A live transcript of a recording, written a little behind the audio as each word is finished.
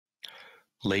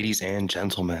Ladies and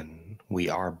gentlemen, we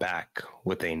are back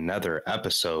with another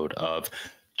episode of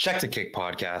Check the Kick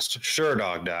podcast,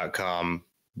 Sherdog.com.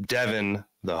 Devin,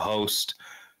 the host,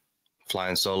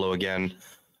 flying solo again.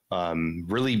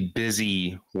 Really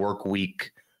busy work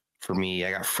week for me.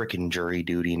 I got freaking jury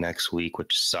duty next week,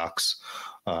 which sucks.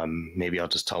 Maybe I'll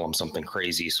just tell them something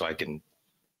crazy so I can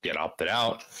get opted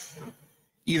out.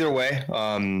 Either way,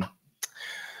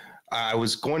 I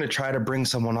was going to try to bring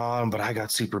someone on, but I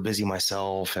got super busy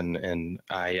myself, and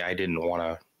I didn't want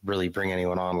to really bring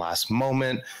anyone on last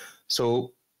moment.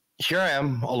 So here I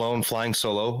am, alone, flying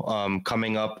solo,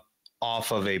 coming up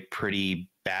off of a pretty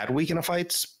bad weekend of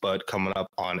fights, but coming up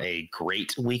on a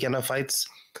great weekend of fights.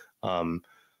 Well,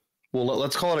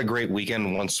 let's call it a great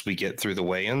weekend once we get through the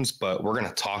weigh-ins, but we're going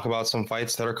to talk about some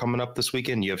fights that are coming up this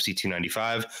weekend. UFC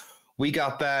 295. We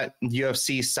got that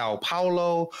UFC Sao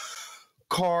Paulo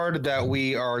card that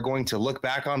we are going to look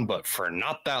back on, but for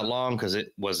not that long because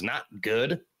it was not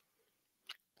good.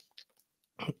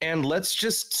 And let's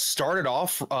just start it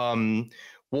off.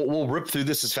 We'll rip through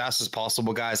this as fast as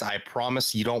possible, guys. I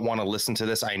promise you don't want to listen to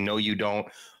this. I know you don't,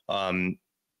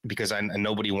 because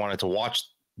nobody wanted to watch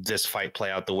this fight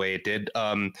play out the way it did.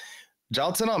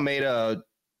 Jailton Almeida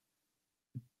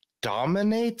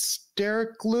dominates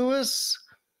Derrick Lewis.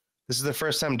 This is the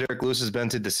first time Derrick Lewis has been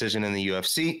to decision in the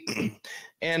UFC.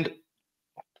 And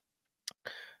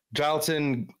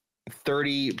Jailton,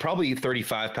 probably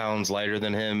 35 pounds lighter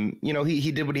than him. You know,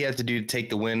 he did what he had to do to take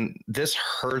the win. This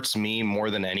hurts me more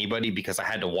than anybody because I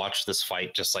had to watch this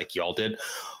fight just like y'all did.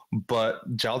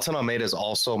 But Jailton Almeida is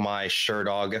also my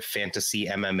Sherdog Fantasy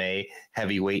MMA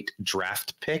heavyweight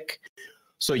draft pick.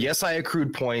 So, yes, I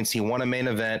accrued points. He won a main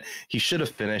event. He should have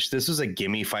finished. This was a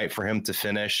gimme fight for him to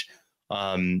finish.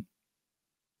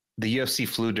 The UFC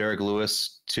flew Derrick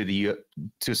Lewis to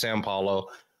Sao Paulo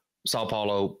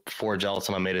for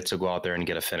Jailton Almeida to go out there and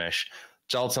get a finish.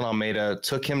 Jailton Almeida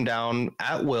took him down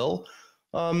at will.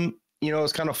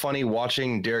 It's kind of funny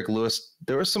watching Derrick Lewis.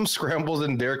 There were some scrambles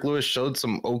and Derrick Lewis showed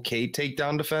some okay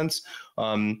takedown defense.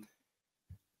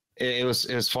 It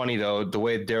was funny though, the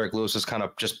way Derrick Lewis was kind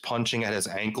of just punching at his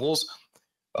ankles.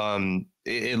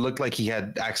 It looked like he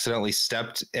had accidentally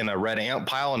stepped in a red ant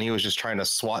pile and he was just trying to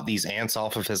swat these ants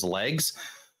off of his legs.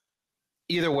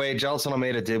 Either way, Jailton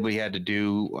Almeida did what he had to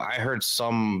do. I heard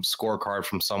some scorecard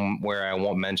from somewhere, I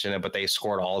won't mention it, but they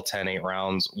scored all 10-8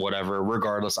 rounds, whatever.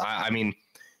 Regardless, I mean,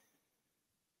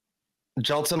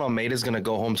 Jailton Almeida is going to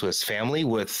go home to his family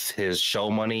with his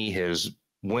show money, his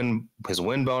win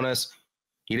bonus.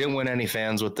 He didn't win any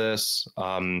fans with this.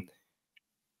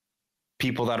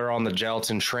 People that are on the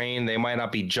Jailton train, they might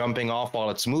not be jumping off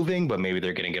while it's moving, but maybe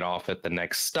they're going to get off at the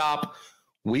next stop.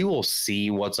 We will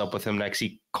see what's up with him next.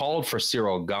 He called for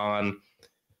Cyril Gane.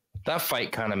 That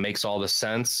fight kind of makes all the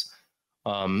sense.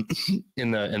 In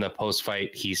the post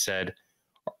fight, he said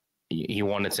he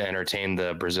wanted to entertain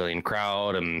the Brazilian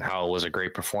crowd and how it was a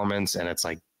great performance. And it's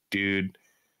like, dude,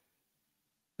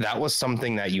 that was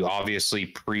something that you obviously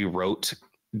pre-wrote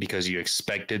because you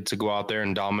expected to go out there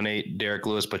and dominate Derrick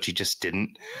Lewis, but you just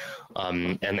didn't.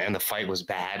 And the fight was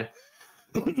bad.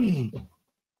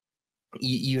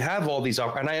 You have all these,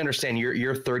 and I understand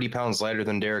you're 30 pounds lighter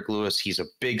than Derrick Lewis. He's a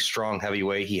big, strong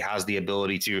heavyweight. He has the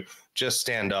ability to just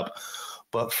stand up.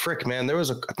 But frick, man, I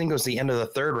think it was the end of the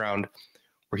third round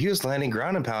where he was landing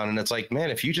ground and pound. And it's like, man,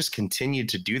 if you just continued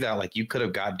to do that, like you could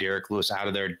have got Derrick Lewis out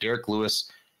of there. Derrick Lewis,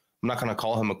 I'm not going to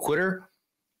call him a quitter,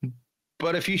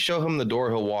 but if you show him the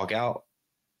door, he'll walk out.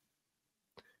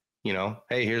 You know,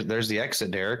 hey, there's the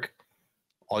exit, Derrick.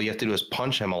 All you have to do is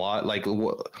punch him a lot. Like,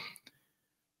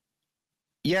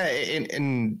 yeah,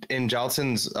 in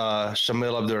Jailton's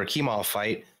Shamil Abdurakhimov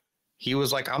fight, he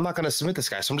was like, I'm not going to submit this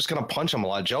guy, so I'm just going to punch him a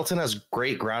lot. Jailton has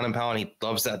great ground and pound. He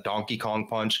loves that Donkey Kong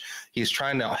punch. He's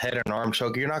trying to head and arm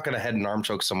choke. You're not going to head and arm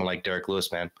choke someone like Derrick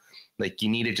Lewis, man. Like, you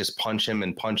need to just punch him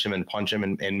and punch him and punch him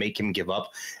and make him give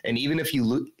up. And even if he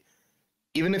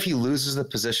loses the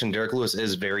position, Derrick Lewis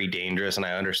is very dangerous. And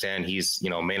I understand he's,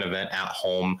 main event at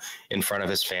home in front of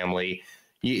his family.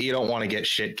 You don't want to get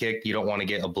shit kicked. You don't want to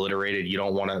get obliterated. You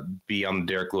don't want to be on the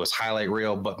Derrick Lewis highlight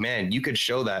reel. But, man, you could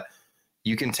show that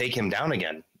you can take him down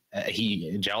again.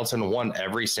 Jailton won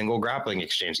every single grappling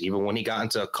exchange, even when he got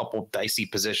into a couple dicey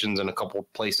positions in a couple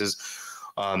places.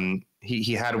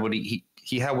 He had what he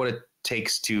had what it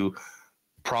takes to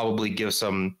probably give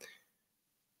some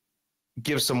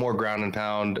more ground and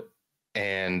pound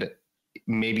and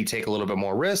maybe take a little bit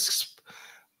more risks,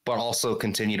 but also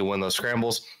continue to win those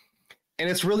scrambles. And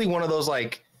it's really one of those,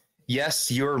 like, yes,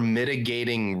 you're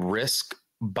mitigating risk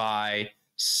by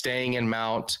staying in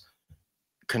mount,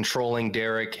 controlling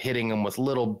Derrick, hitting him with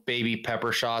little baby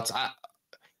pepper shots.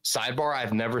 Sidebar,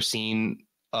 I've never seen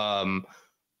a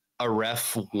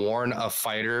ref warn a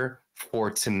fighter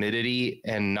for timidity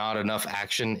and not enough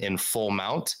action in full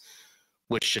mount,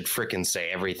 which should freaking say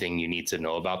everything you need to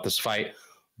know about this fight.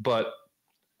 But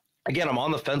again, I'm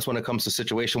on the fence when it comes to a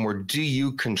situation where do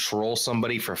you control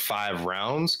somebody for 5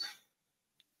 rounds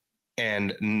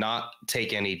and not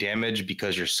take any damage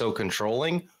because you're so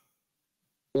controlling?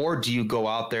 Or do you go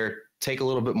out there, take a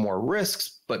little bit more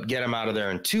risks, but get him out of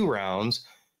there in 2 rounds,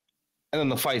 and then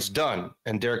the fight's done,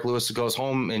 and Derrick Lewis goes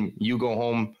home and you go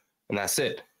home, and that's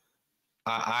it?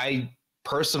 I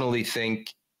personally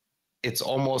think it's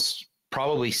almost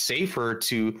probably safer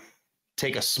to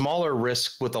take a smaller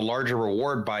risk with a larger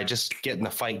reward by just getting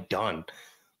the fight done.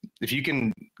 If you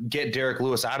can get Derrick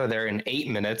Lewis out of there in 8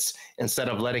 minutes instead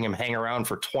of letting him hang around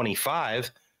for 25,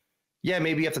 yeah,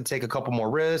 maybe you have to take a couple more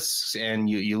risks and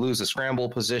you lose a scramble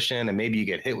position and maybe you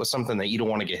get hit with something that you don't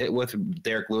want to get hit with.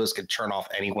 Derrick Lewis could turn off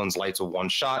anyone's lights with one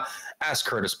shot. Ask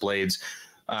Curtis Blades.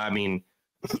 I mean,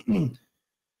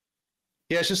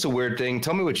 yeah, it's just a weird thing.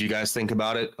 Tell me what you guys think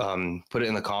about it. Put it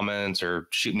in the comments or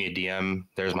shoot me a DM.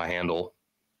 There's my handle.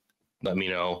 Let me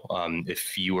know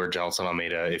if you were Jailton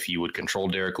Almeida, if you would control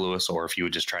Derrick Lewis or if you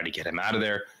would just try to get him out of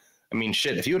there. I mean,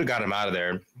 shit, if you would have got him out of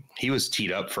there, he was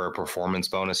teed up for a performance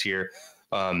bonus here.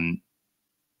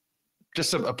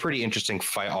 Just a pretty interesting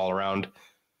fight all around.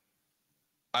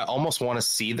 I almost want to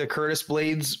see the Curtis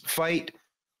Blades fight,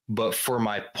 but for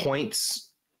my points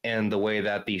and the way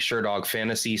that the Sherdog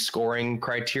fantasy scoring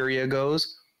criteria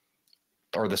goes,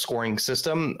 or the scoring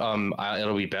system,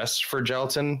 it'll be best for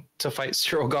Jailton to fight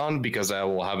Sergei because I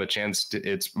will have a chance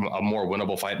it's a more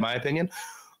winnable fight, in my opinion,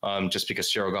 just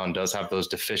because Sergei does have those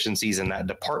deficiencies in that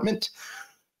department.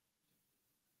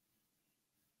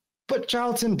 But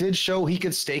Jailton did show he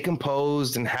could stay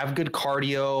composed and have good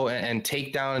cardio and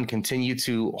take down and continue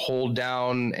to hold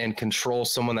down and control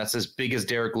someone that's as big as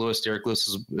Derrick Lewis. Derrick Lewis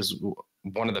is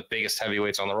one of the biggest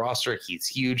heavyweights on the roster. He's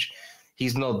huge.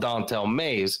 He's no Dontel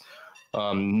Mays.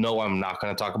 No, I'm not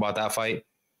going to talk about that fight.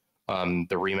 The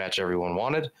rematch everyone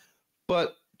wanted.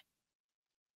 But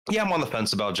yeah, I'm on the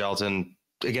fence about Jailton.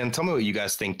 Again, tell me what you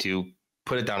guys think too.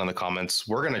 Put it down in the comments.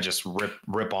 We're going to just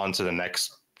rip on to the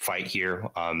next fight here.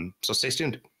 So stay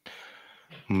tuned.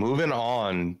 Moving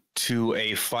on to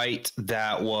a fight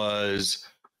that was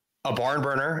a barn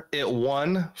burner. It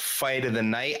won fight of the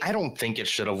night. I don't think it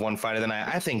should have won fight of the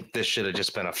night. I think this should have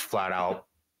just been a flat out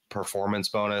performance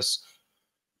bonus.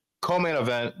 Co-main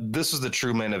event. This is the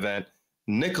true main event.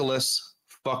 Nicolas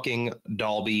fucking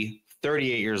Dalby,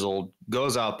 38 years old,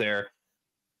 goes out there,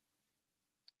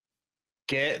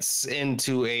 gets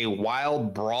into a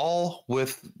wild brawl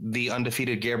with the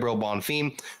undefeated Gabriel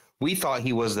Bonfim. We thought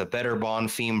he was the better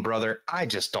Bonfim brother. I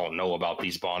just don't know about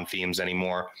these Bonfims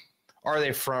anymore. Are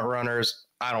they front runners?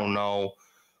 I don't know.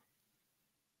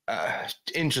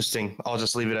 Interesting. I'll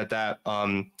just leave it at that.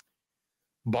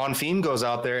 Bonfim goes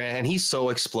out there and he's so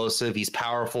explosive. He's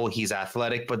powerful. He's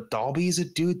athletic. But Dalby's a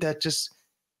dude that just,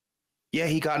 yeah,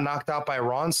 he got knocked out by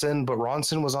Ronson, but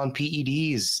Ronson was on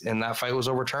PEDs and that fight was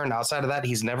overturned. Outside of that,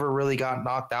 he's never really got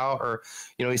knocked out or,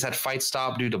 he's had fight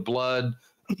stop due to blood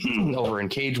over in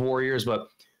Cage Warriors. But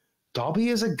Dalby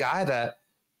is a guy that,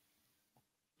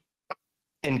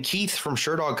 and Keith from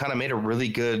Sherdog kind of made a really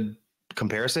good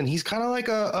comparison. He's kind of like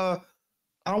I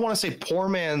don't want to say poor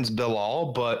man's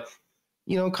Bilal, but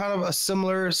kind of a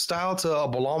similar style to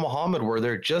Bilal Muhammad where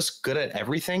they're just good at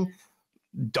everything.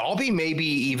 Dalby may be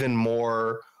even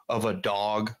more of a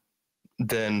dog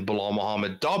than Bilal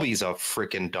Muhammad. Dalby's a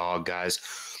freaking dog, guys.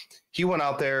 He went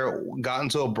out there, got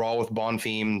into a brawl with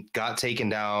Bonfim, got taken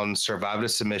down, survived a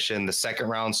submission. The second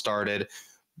round started.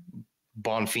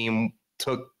 Bonfim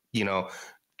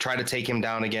tried to take him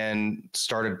down again,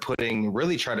 tried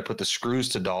to put the screws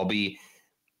to Dalby.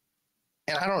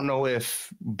 And I don't know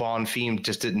if Bonfim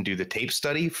just didn't do the tape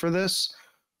study for this,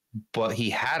 but he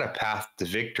had a path to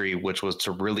victory, which was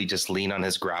to really just lean on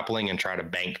his grappling and try to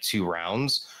bank 2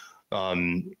 rounds,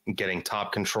 getting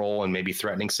top control and maybe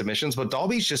threatening submissions. But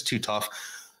Dalby's just too tough.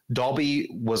 Dalby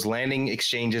was landing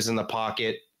exchanges in the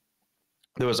pocket.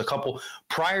 There was a couple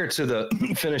prior to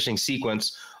the finishing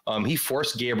sequence. He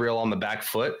forced Gabriel on the back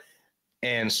foot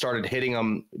and started hitting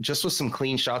him just with some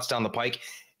clean shots down the pike.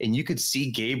 And you could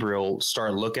see Gabriel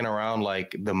start looking around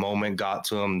like the moment got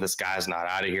to him. This guy's not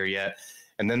out of here yet.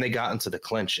 And then they got into the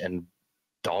clinch and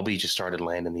Dalby just started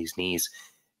landing these knees.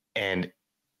 And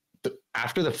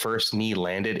after the first knee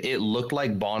landed, it looked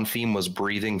like Bonfim was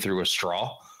breathing through a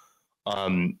straw.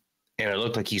 And it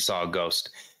looked like he saw a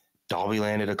ghost. Dalby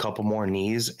landed a couple more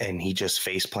knees and he just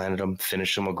face planted him,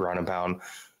 finished him with ground and pound,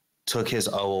 took his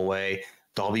O away.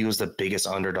 Dalby was the biggest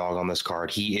underdog on this card.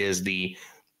 He is the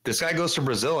This guy goes to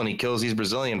Brazil and he kills these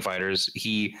Brazilian fighters.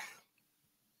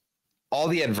 All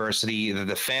the adversity,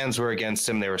 the fans were against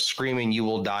him. They were screaming, "You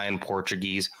will die" in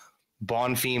Portuguese.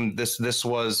 Bonfim, this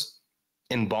was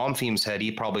in Bonfim's head.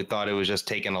 He probably thought it was just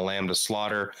taking a lamb to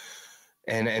slaughter.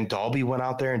 And Dalby went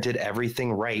out there and did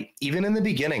everything right, even in the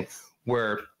beginning,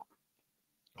 where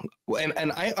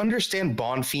and I understand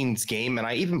Bonfim's game, and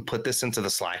I even put this into the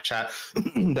Slack chat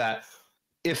that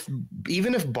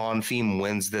even if Bonfim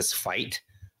wins this fight,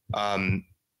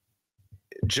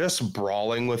 just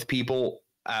brawling with people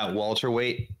at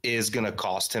welterweight is going to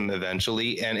cost him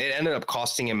eventually, and it ended up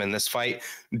costing him in this fight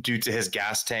due to his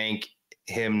gas tank,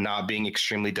 him not being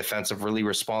extremely defensively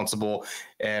responsible,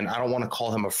 and I don't want to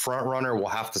call him a front runner. We'll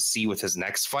have to see with his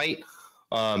next fight,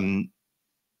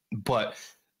 but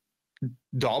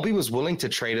Dalby was willing to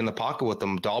trade in the pocket with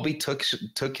him. Dalby took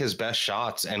his best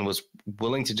shots and was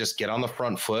willing to just get on the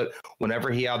front foot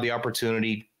whenever he had the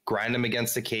opportunity, grind him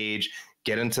against the cage,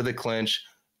 get into the clinch,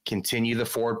 continue the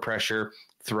forward pressure,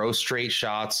 throw straight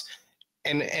shots.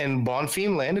 And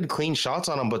Bonfim landed clean shots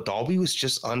on him, but Dalby was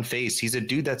just unfazed. He's a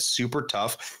dude that's super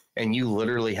tough, and you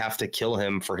literally have to kill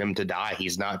him for him to die.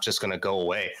 He's not just going to go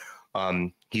away.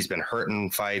 He's been hurt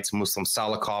in fights. Muslim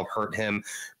Salikov hurt him.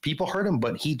 People hurt him,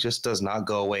 but he just does not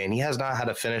go away. And he has not had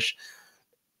a finish.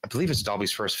 I believe it's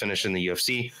Dalby's first finish in the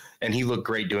UFC, and he looked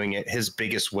great doing it. His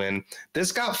biggest win.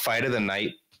 This got fight of the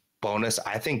night bonus.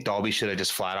 I think Dalby should have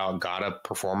just flat out got a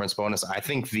performance bonus. I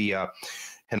think the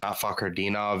Hinat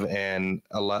Fakhardinov and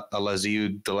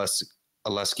Alexiu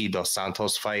Aleski dos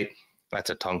Santos fight, that's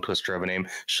a tongue twister of a name,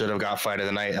 should have got fight of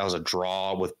the night. That was a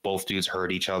draw with both dudes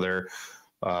hurt each other.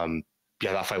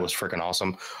 Yeah, that fight was freaking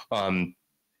awesome.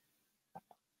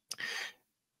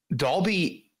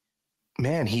 Dalby,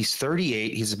 man, he's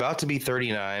 38. He's about to be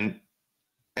 39.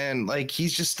 And like,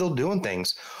 he's just still doing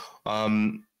things.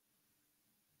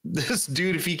 This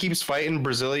dude, if he keeps fighting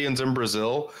Brazilians in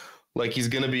Brazil, like, he's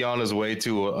going to be on his way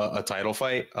to a title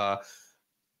fight,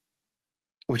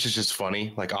 which is just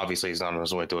funny. Like, obviously he's not on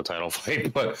his way to a title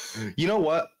fight, but you know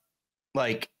what?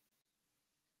 Like,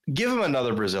 give him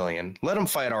another Brazilian. Let him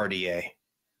fight RDA.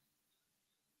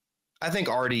 I think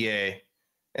RDA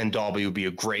and Dalby would be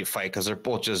a great fight because they're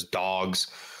both just dogs.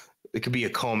 It could be a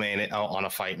co-main on a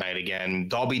fight night again.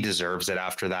 Dalby deserves it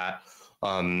after that.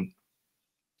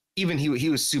 Even he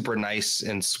was super nice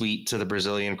and sweet to the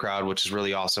Brazilian crowd, which is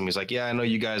really awesome. He's like, yeah, I know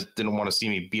you guys didn't want to see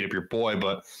me beat up your boy,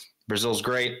 but Brazil's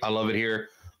great. I love it here.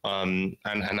 And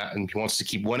he wants to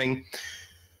keep winning.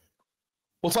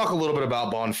 We'll talk a little bit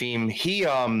about Bonfim.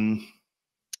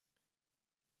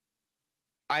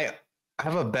 I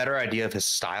have a better idea of his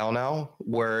style now,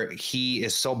 where he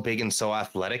is so big and so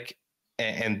athletic,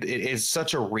 and it is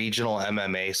such a regional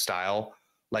MMA style.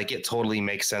 Like, it totally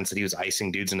makes sense that he was icing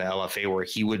dudes in the LFA, where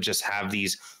he would just have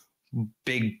these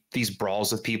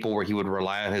brawls with people where he would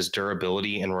rely on his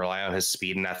durability and rely on his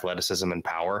speed and athleticism and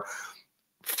power,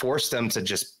 force them to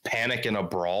just panic in a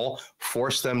brawl,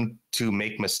 force them to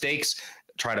make mistakes,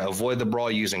 try to avoid the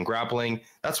brawl using grappling.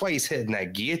 That's why he's hitting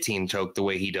that guillotine choke the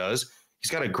way he does.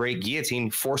 He's got a great guillotine,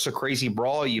 force a crazy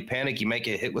brawl, you panic, you make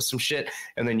it hit with some shit,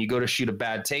 and then you go to shoot a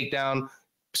bad takedown,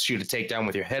 shoot a takedown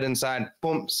with your head inside,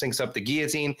 boom, sinks up the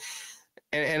guillotine,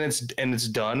 and it's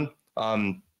done.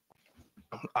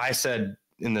 I said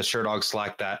in the Sherdog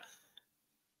Slack that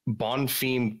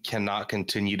Bonfim cannot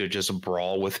continue to just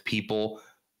brawl with people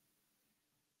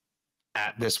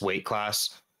at this weight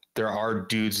class. There are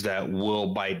dudes that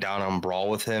will bite down and brawl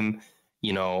with him,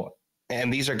 you know,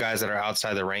 and these are guys that are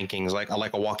outside the rankings, like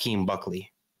a Joaquin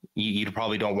Buckley. You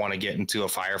probably don't want to get into a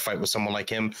firefight with someone like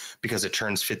him because it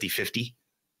turns 50-50.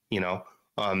 You know,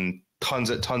 tons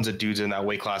of dudes in that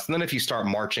weight class. And then if you start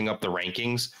marching up the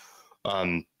rankings,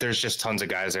 there's just tons of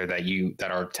guys there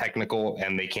that are technical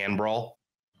and they can brawl.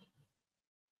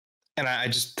 And I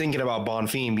just thinking about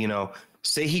Bonfim, you know,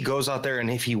 say he goes out there and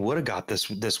if he would have got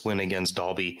this win against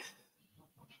Dalby,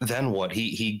 then what?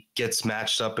 He gets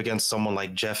matched up against someone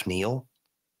like Jeff Neal,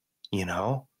 you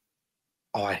know?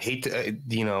 Oh, I'd hate to,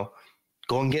 you know,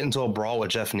 go and get into a brawl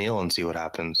with Jeff Neal and see what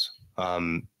happens.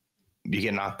 You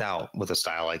get knocked out with a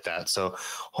style like that. So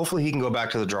hopefully he can go back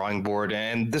to the drawing board.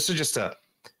 And this is just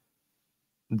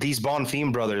these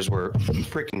Bonfim brothers were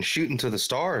freaking shooting to the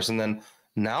stars. And then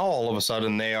now all of a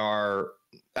sudden they are,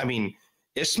 I mean,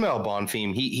 Ismail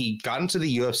Bonfim, he got into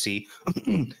the UFC,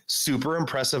 super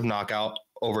impressive knockout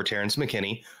over Terrence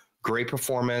McKinney. Great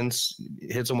performance,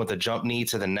 hits him with a jump knee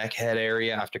to the neck head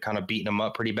area after kind of beating him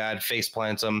up pretty bad, face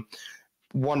plants him.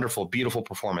 Wonderful, beautiful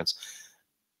performance.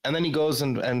 And then he goes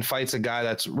and fights a guy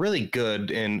that's really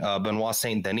good in Benoit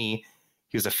Saint Denis.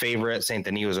 He was a favorite. Saint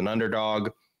Denis was an underdog.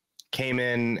 Came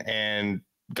in and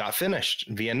got finished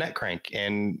via neck crank,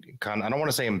 and kind of, I don't want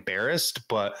to say embarrassed,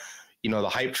 but the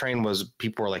hype train was,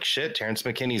 people were like, shit, Terrence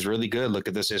McKinney's really good. Look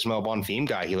at this Ismail Bonfim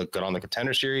guy. He looked good on the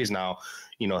Contender Series. Now,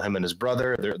 him and his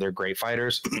brother, they're great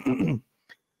fighters.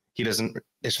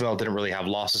 Ismail didn't really have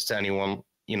losses to anyone,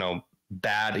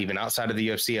 bad, even outside of the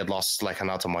UFC. Had losses to like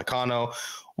Hanato Moicano,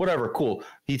 whatever. Cool.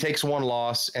 He takes one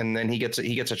loss, and then he gets a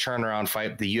turnaround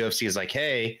fight. The UFC is like,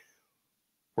 hey,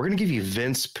 we're going to give you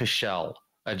Vince Pichel,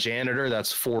 a janitor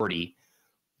that's 40.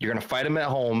 You're going to fight him at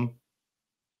home.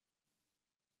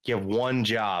 You have one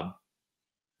job,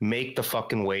 make the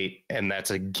fucking weight, and that's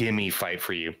a gimme fight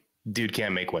for you. Dude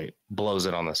can't make weight, blows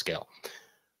it on the scale.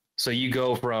 So you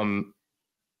go from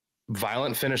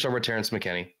violent finish over Terrence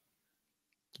McKinney,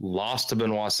 lost to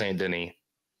Benoit Saint Denis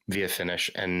via finish,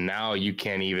 and now you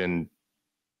can't even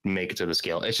make it to the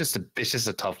scale. It's just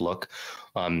a tough look.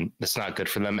 It's not good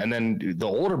for them. And then the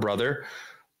older brother,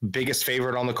 biggest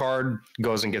favorite on the card,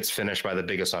 goes and gets finished by the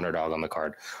biggest underdog on the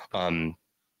card.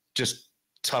 Just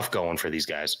tough going for these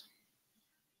guys.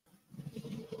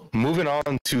 Moving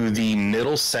on to the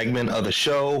middle segment of the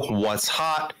show, what's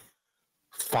hot?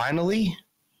 Finally,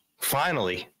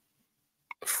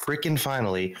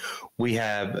 we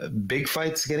have big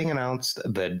fights getting announced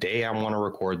the day I want to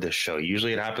record this show.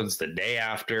 Usually it happens the day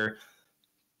after.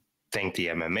 Thank the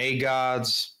MMA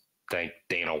gods. Thank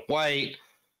Dana White.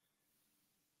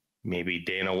 Maybe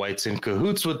Dana White's in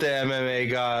cahoots with the MMA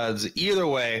gods. Either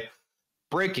way,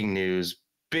 breaking news.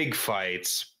 Big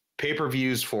fights,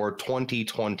 pay-per-views for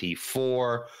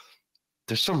 2024.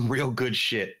 There's some real good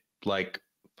shit. Like,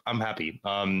 I'm happy.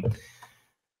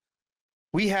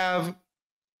 We have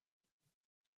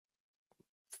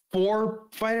 4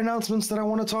 fight announcements that I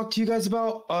want to talk to you guys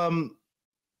about.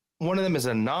 One of them is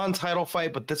a non-title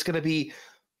fight, but that's going to be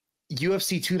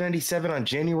UFC 297 on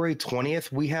January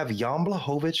 20th. We have Jan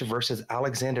Blachowicz versus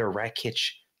Alexander Rakic,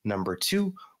 number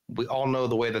 2. We all know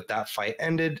the way that fight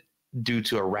ended, due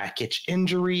to a Rakic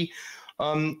injury.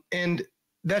 And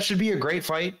that should be a great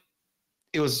fight.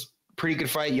 It was a pretty good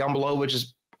fight. Jan Blachowicz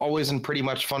is always in pretty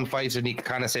much fun fights, and you can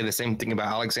kind of say the same thing about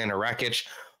Alexander Rakic.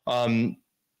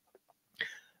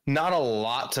 Not a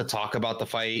lot to talk about the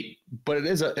fight, but it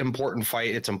is an important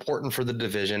fight. It's important for the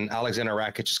division. Alexander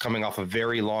Rakic is coming off a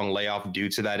very long layoff due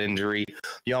to that injury.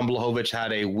 Jan Blachowicz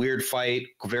had a weird fight,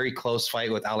 very close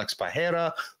fight with Alex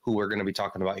Pereira, who we're going to be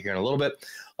talking about here in a little bit.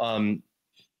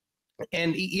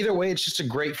 And either way, it's just a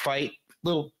great fight.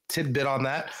 Little tidbit on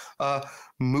that.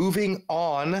 Moving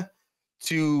on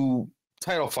to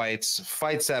title fights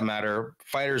that matter,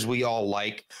 fighters we all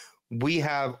like. We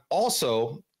have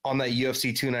also on that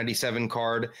UFC 297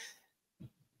 card,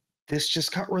 this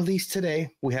just got released today.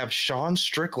 We have Sean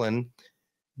Strickland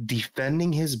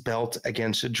defending his belt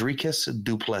against Dricus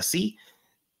du Plessis.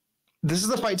 This is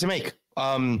the fight to make.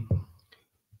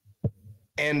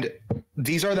 And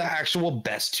these are the actual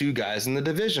best 2 guys in the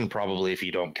division, probably, if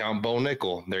you don't count Bo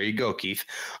Nickel. There you go, Keith.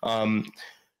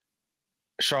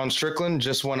 Sean Strickland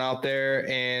just went out there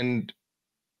and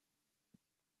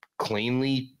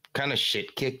cleanly kind of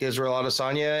shit-kicked Israel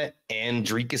Adesanya, and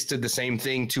Dricus did the same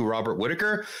thing to Robert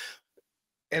Whittaker.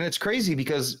 And it's crazy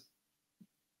because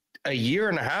a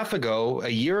year ago,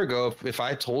 if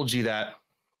I told you that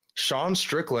Sean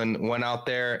Strickland went out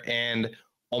there and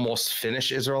almost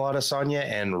finished Israel Adesanya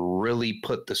and really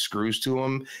put the screws to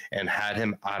him and had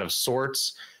him out of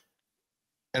sorts.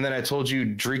 And then I told you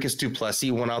Dricus du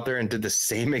Plessis went out there and did the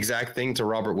same exact thing to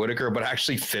Robert Whittaker, but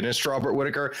actually finished Robert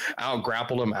Whittaker,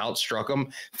 out-grappled him, outstruck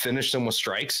him, finished him with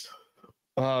strikes.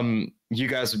 You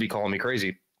guys would be calling me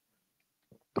crazy.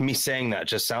 Me saying that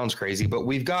just sounds crazy, but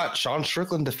we've got Sean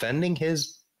Strickland defending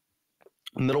his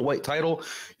middleweight title.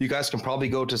 You guys can probably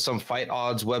go to some fight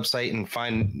odds website and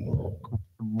find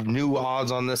new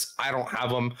odds on this. I don't have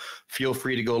them. Feel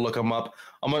free to go look them up.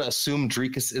 I'm going to assume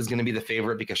Dricus is going to be the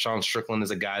favorite because Sean Strickland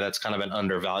is a guy that's kind of been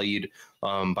undervalued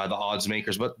by the odds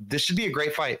makers, but this should be a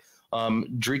great fight.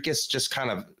 Dricus just kind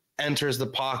of enters the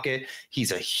pocket.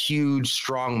 He's a huge,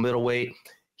 strong middleweight.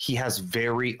 He has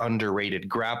very underrated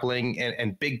grappling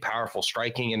and big, powerful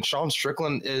striking. And Sean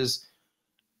Strickland is,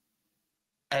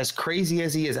 as crazy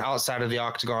as he is outside of the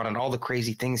octagon and all the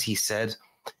crazy things he said,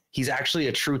 he's actually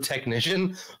a true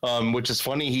technician, which is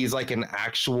funny. He's like an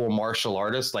actual martial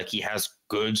artist. Like, he has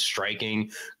good striking,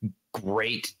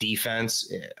 great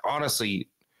defense. Honestly,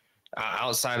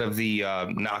 outside of the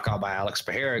knockout by Alex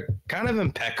Pereira, kind of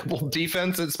impeccable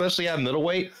defense, especially at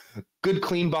middleweight. Good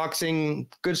clean boxing,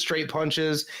 good straight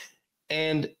punches.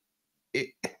 And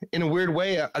in a weird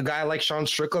way, a guy like Sean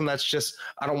Strickland, that's just,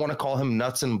 I don't want to call him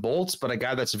nuts and bolts, but a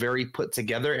guy that's very put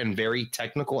together and very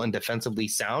technical and defensively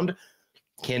sound.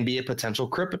 can be a potential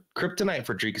kryptonite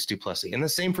for Dricus du Plessis. And the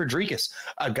same for Dricus,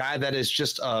 a guy that is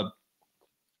just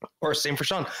or same for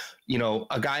Sean,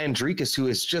 a guy in Dricus who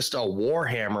is just a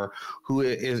warhammer, who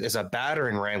is a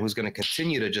battering ram, who's going to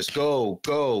continue to just go,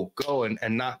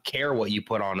 and not care what you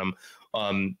put on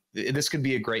him. This could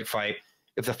be a great fight.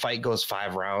 If the fight goes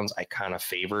 5 rounds, I kind of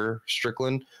favor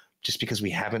Strickland just because we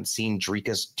haven't seen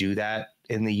Dricus do that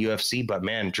in the UFC. But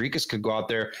man, Dricus could go out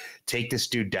there, take this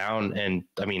dude down. And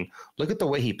I mean, look at the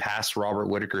way he passed Robert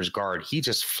Whittaker's guard. He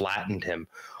just flattened him.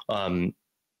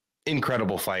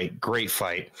 Incredible fight. Great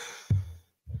fight.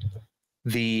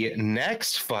 The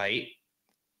next fight,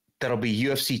 that'll be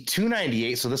UFC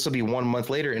 298. So this will be 1 month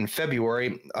later in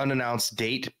February, unannounced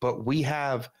date. But we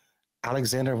have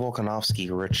Alexander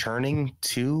Volkanovski returning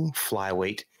to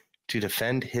flyweight to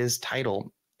defend his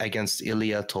title against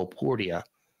Ilia Topuria.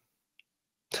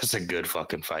 That's a good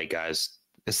fucking fight, guys.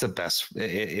 It's the best.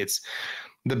 It's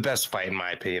the best fight, in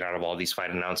my opinion, out of all these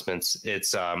fight announcements.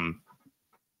 It's a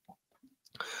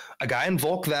guy in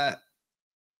Volk that,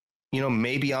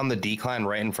 may be on the decline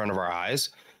right in front of our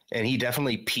eyes. And he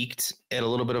definitely peaked at a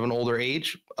little bit of an older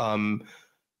age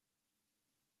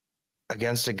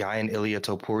against a guy in Ilia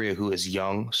Topuria who is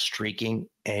young, streaking,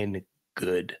 and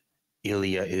good.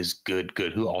 Ilia is good,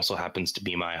 who also happens to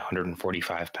be my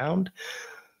 145-pound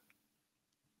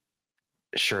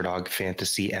Sherdog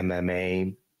Fantasy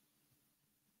MMA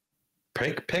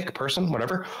pick person,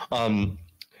 whatever.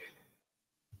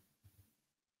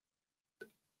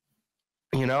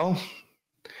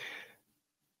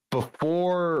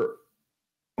 Before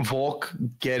Volk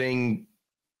getting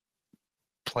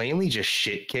plainly just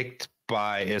shit kicked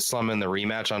by Islam in the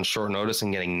rematch on short notice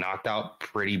and getting knocked out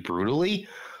pretty brutally,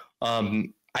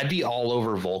 I'd be all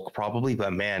over Volk probably,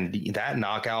 but man, that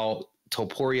knockout,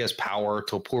 Topuria's power,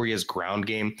 Topuria's ground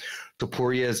game,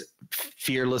 Topuria's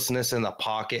fearlessness in the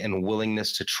pocket and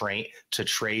willingness to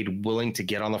trade, willing to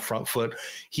get on the front foot.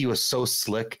 He was so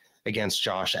slick against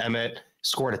Josh Emmett,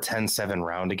 scored a 10-7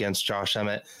 round against Josh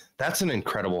Emmett. That's an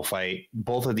incredible fight.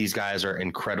 Both of these guys are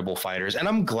incredible fighters. And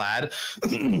I'm glad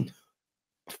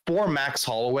for Max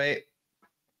Holloway,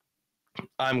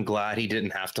 I'm glad he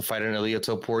didn't have to fight an Ilia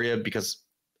Topuria, because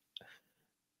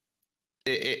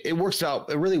it works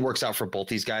out. It really works out for both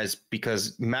these guys,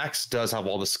 because Max does have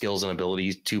all the skills and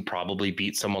abilities to probably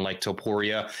beat someone like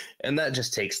Topuria. And that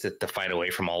just takes the fight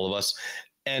away from all of us.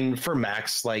 And for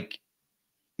Max,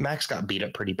 Max got beat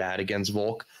up pretty bad against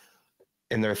Volk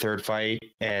in their third fight.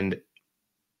 And,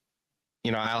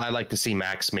 I'd like to see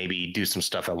Max maybe do some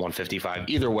stuff at 155.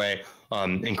 Either way,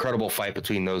 incredible fight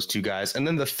between those two guys. And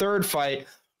then the third fight,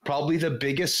 probably the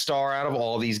biggest star out of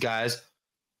all these guys,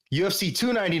 UFC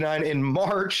 299 in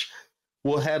March,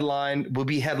 will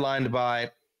be headlined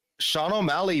by Sean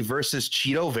O'Malley versus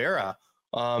Chito Vera.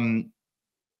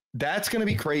 That's going to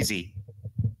be crazy.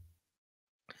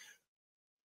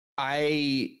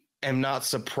 I am not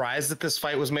surprised that this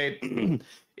fight was made.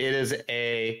 It is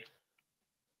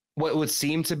what would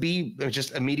seem to be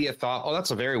just immediate thought. Oh,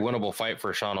 that's a very winnable fight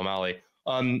for Sean O'Malley.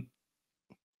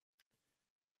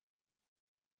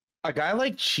 A guy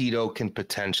like Chito can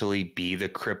potentially be the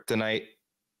kryptonite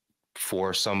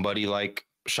for somebody like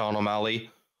Sean O'Malley.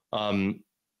 And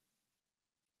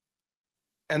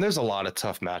there's a lot of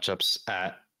tough matchups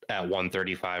at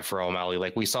 135 for O'Malley.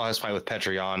 Like we saw his fight with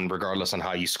Petrion, regardless on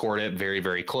how you scored it, very,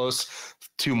 very close.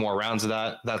 2 more rounds of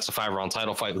that. That's a 5-round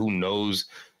title fight. Who knows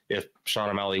if Sean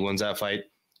O'Malley wins that fight?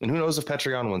 And who knows if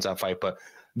Petrion wins that fight? But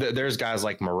there's guys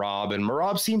like Merab, and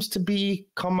Merab seems to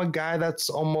become a guy that's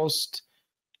almost,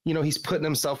 he's putting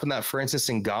himself in that Francis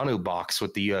Ngannou box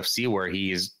with the UFC, where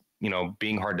he's,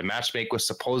 being hard to matchmake with.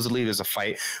 Supposedly there's a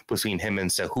fight between him and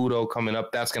Cejudo coming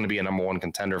up. That's going to be a number 1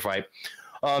 contender fight.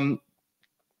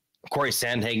 Corey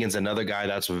Sandhagen's another guy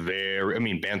that's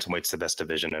bantamweight's the best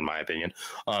division in my opinion.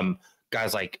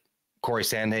 Guys like Corey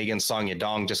Sandhagen, Song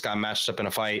Yadong just got matched up in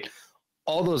a fight.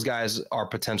 All those guys are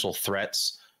potential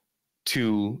threats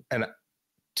to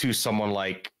someone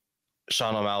like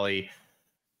Sean O'Malley.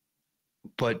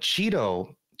 But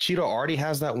Chito already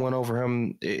has that win over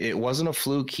him. It wasn't a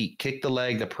fluke. He kicked the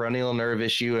leg, the perennial nerve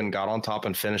issue, and got on top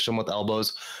and finished him with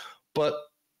elbows. But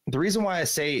the reason why I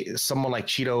say someone like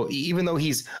Chito, even though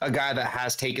he's a guy that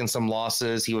has taken some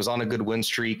losses, he was on a good win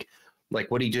streak. Like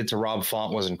what he did to Rob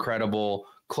Font was incredible.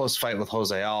 Close fight with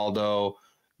Jose Aldo.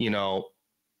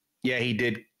 Yeah, he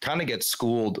did kind of get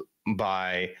schooled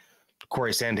by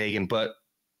Corey Sandhagen, but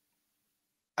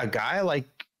a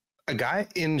guy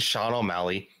in Sean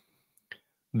O'Malley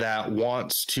that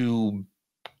wants to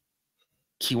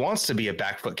be a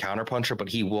back foot counterpuncher, but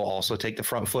he will also take the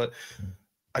front foot.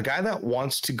 A guy that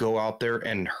wants to go out there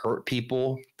and hurt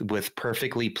people with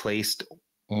perfectly placed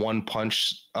one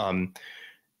punch,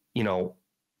 you know,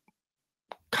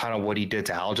 kind of what he did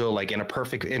to Aljo, like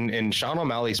in Sean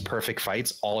O'Malley's perfect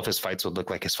fights, all of his fights would look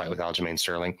like his fight with Aljamain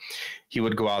Sterling. He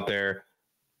would go out there,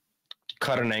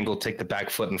 cut an angle, take the back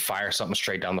foot, and fire something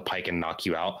straight down the pike and knock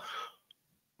you out.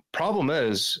 Problem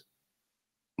is,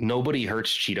 nobody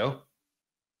hurts Cheeto.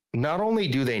 Not only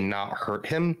do they not hurt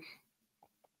him,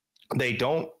 they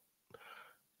don't,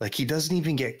 like, he doesn't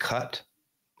even get cut.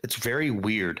 It's very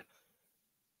weird.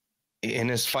 In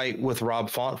his fight with Rob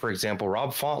Font, for example,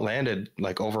 Rob Font landed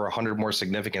like over 100 more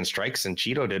significant strikes than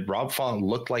Cheeto did. Rob Font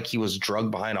looked like he was drugged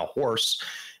behind a horse,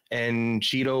 and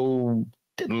Cheeto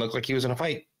didn't look like he was in a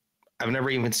fight. I've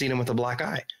never even seen him with a black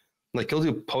eye. Like, he'll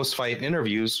do post-fight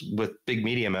interviews with big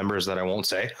media members that I won't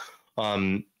say.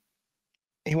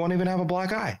 He won't even have a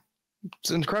black eye. It's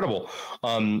incredible.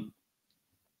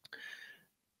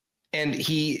 And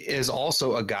he is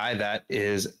also a guy that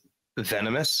is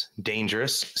venomous,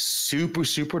 dangerous, super,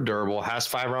 super durable, has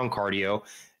 5-round cardio,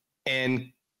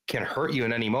 and can hurt you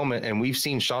in any moment. And we've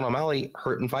seen Sean O'Malley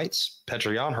hurt in fights.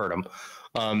 Petrian hurt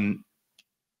him.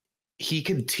 He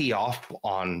could tee off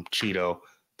on Cheeto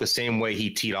the same way he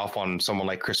teed off on someone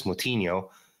like Chris Moutinho.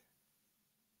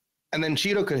 And then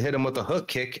Cheeto could hit him with a hook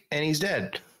kick and he's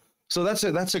dead. So that's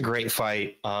a great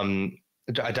fight.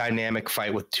 A dynamic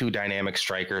fight with two dynamic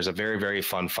strikers, a very, very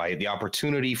fun fight. The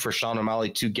opportunity for Sean O'Malley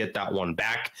to get that one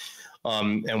back,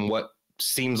 and what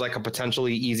seems like a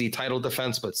potentially easy title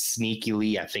defense, but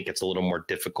sneakily, I think it's a little more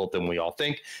difficult than we all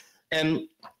think. And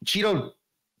Cheeto,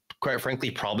 quite frankly,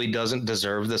 probably doesn't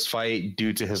deserve this fight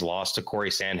due to his loss to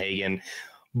Corey Sandhagen,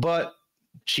 but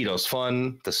Cheeto's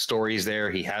fun. The story's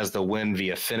there. He has the win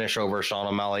via finish over Sean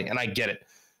O'Malley, and I get it.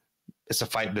 It's a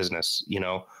fight business, you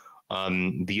know.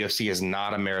 The UFC is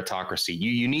not a meritocracy.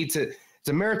 You need to, it's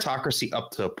a meritocracy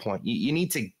up to a point. You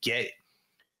need to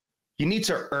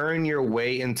earn your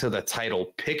way into the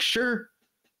title picture,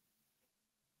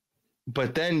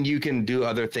 but then you can do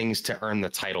other things to earn the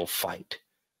title fight.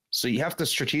 So you have to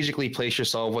strategically place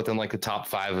yourself within like the top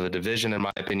 5 of the division, in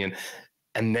my opinion.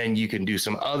 And then you can do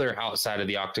some other outside of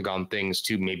the octagon things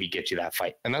to maybe get you that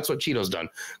fight. And that's what Cheeto's done.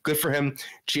 Good for him.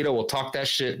 Cheeto will talk that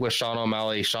shit with Sean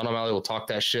O'Malley. Sean O'Malley will talk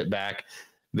that shit back.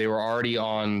 They were already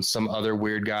on some other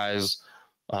weird guys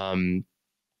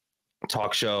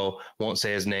talk show, won't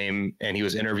say his name, and he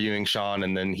was interviewing Sean,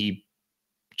 and then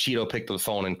Cheeto picked up the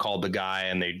phone and called the guy,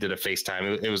 and they did a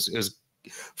FaceTime. It was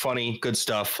funny, good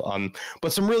stuff.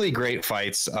 But some really great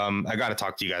fights. I got to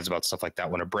talk to you guys about stuff like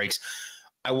that when it breaks.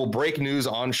 I will break news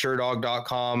on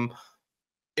Sherdog.com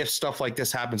if stuff like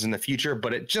this happens in the future,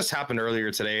 but it just happened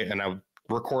earlier today, and I'm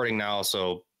recording now,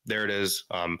 so there it is.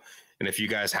 And if you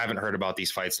guys haven't heard about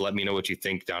these fights, let me know what you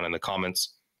think down in the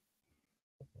comments.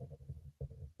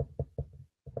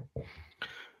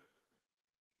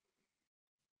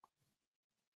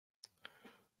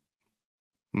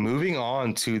 Moving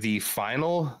on to the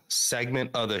final segment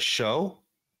of the show.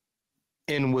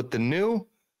 And with the new,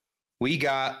 we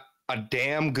got a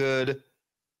damn good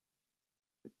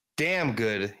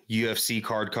UFC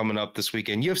card coming up this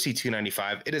weekend. UFC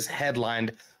 295. It is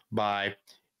headlined by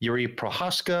Jiri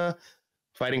Prochazka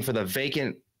fighting for the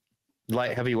vacant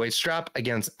light heavyweight strap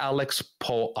against Alex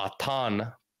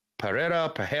Poatan.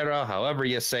 Pereira, however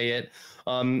you say it.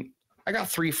 I got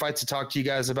 3 fights to talk to you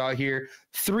guys about here.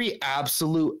 3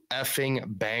 absolute effing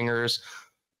bangers.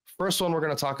 First one we're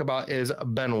going to talk about is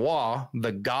Benoit,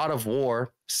 the God of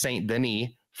War, Saint Denis,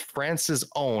 France's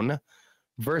own,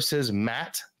 versus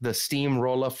Matt, the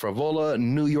Steamroller Frevola,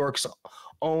 New York's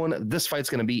own. This fight's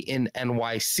going to be in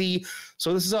NYC.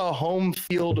 So this is a home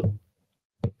field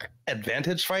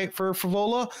advantage fight for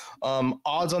Frevola.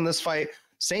 Odds on this fight,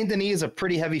 Saint Denis is a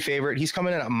pretty heavy favorite. He's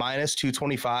coming in at minus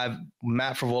 225.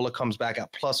 Matt Frevola comes back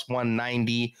at plus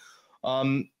 190.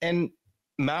 And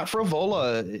Matt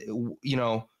Frevola, you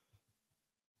know,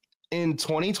 in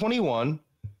 2021,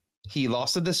 he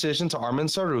lost the decision to Arman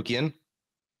Tsarukyan.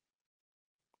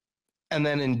 And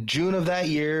then in June of that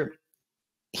year,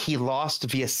 he lost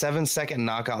via 7-second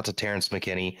knockout to Terrence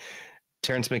McKinney.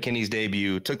 Terrence McKinney's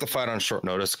debut, took the fight on short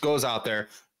notice, goes out there,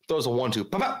 throws a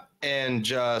 1-2, and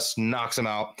just knocks him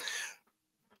out.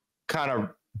 Kind of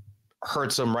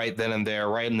hurts him right then and there,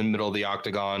 right in the middle of the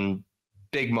octagon.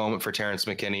 Big moment for Terrence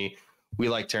McKinney. We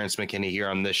like Terrence McKinney here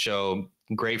on this show.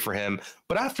 Great for him.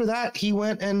 But after that, he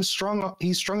went and strung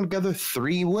together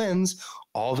 3 wins,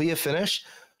 all via finish.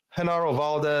 Genaro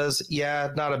Valdez, yeah,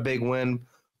 not a big win.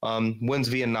 Wins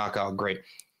via knockout, great.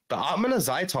 The Atmana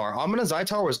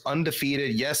Zaitar was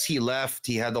undefeated. Yes, he left.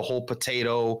 He had the whole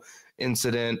potato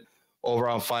incident over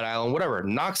on Fight Island, whatever.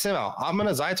 Knocks him out.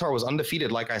 Atmana Zaitar was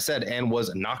undefeated, like I said, and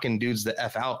was knocking dudes the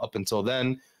F out up until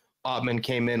then. Ottman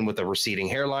came in with a receding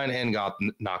hairline and got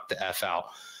knocked the F out.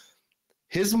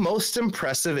 His most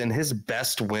impressive and his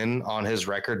best win on his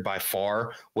record by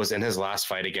far was in his last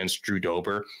fight against Drew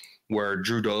Dober, where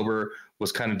Drew Dober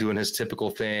was kind of doing his typical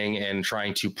thing and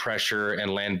trying to pressure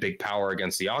and land big power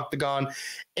against the octagon.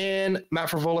 And Matt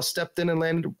Frevola stepped in and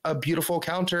landed a beautiful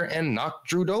counter and knocked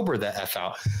Drew Dober the F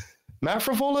out. Matt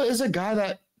Frevola is a guy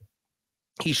that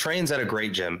he trains at a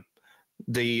great gym.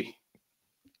 The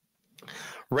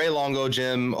Ray Longo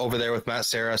gym over there with Matt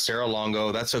Sarah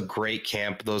Longo, that's a great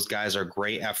camp. Those guys are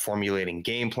great at formulating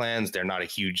game plans. They're not a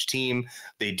huge team.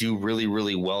 They do really,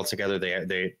 really well together.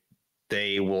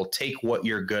 They will take what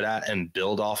you're good at and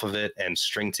build off of it and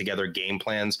string together game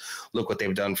plans. Look what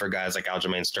they've done for guys like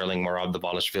Aljamain Sterling, Merab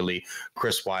Dvalishvili,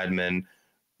 Chris Weidman,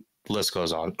 list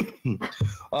goes on.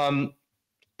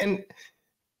 And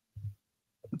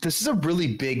this is a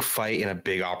really big fight and a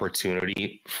big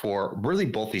opportunity for really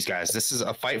both these guys. This is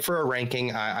a fight for a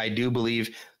ranking. I do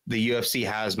believe the UFC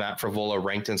has Matt Frevola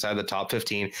ranked inside the top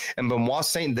 15. And Benoit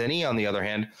Saint Denis, on the other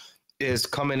hand, is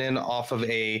coming in off of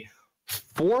a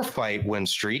 4-fight win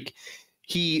streak.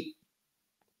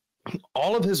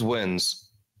 All of his wins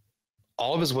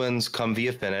come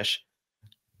via finish.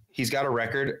 He's got a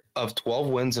record of 12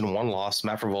 wins and 1 loss.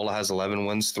 Matt Frevola has 11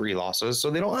 wins, 3 losses. So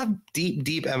they don't have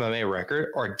deep MMA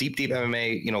record or deep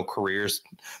MMA, careers.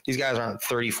 These guys aren't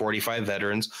 30, 45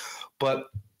 veterans. But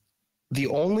the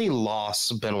only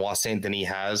loss Benoit Saint Denis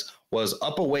has was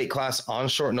up a weight class on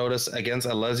short notice against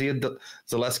Alesia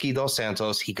Zaleski dos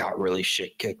Santos. He got really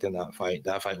shit kicked in that fight.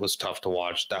 That fight was tough to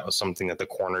watch. That was something that the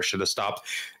corner should have stopped.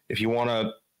 If you want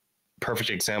a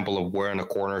perfect example of where in a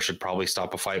corner should probably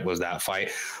stop a fight, was that fight.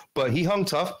 But he hung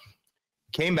tough,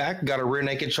 came back, got a rear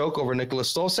naked choke over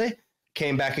Nicolas Stolze,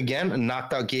 came back again and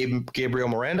knocked out Gabriel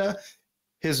Miranda.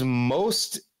 His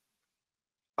most,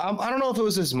 I don't know if it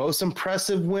was his most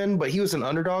impressive win, but he was an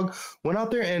underdog, went out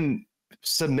there and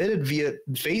submitted via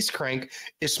face crank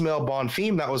Ismail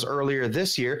Bonfim. That was earlier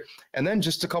this year. And then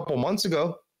just a couple months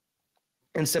ago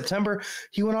in September,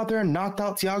 he went out there and knocked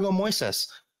out Thiago Moises.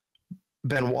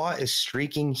 Benoit is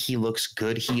streaking. He looks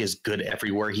good. He is good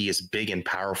everywhere. He is big and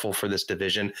powerful for this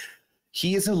division.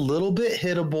 He is a little bit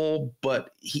hittable, but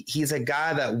he's a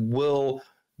guy that will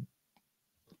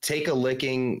take a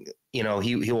licking. He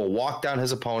will walk down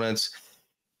his opponents.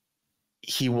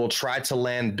 He will try to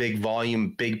land big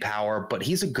volume, big power, but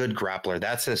he's a good grappler.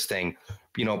 That's his thing.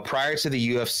 Prior to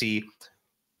the UFC,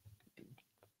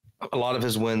 a lot of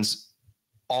his wins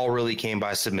all really came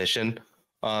by submission.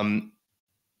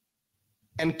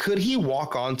 And could he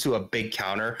walk onto a big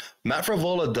counter? Matt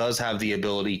Frevola does have the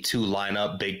ability to line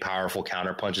up big, powerful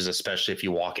counter punches, especially if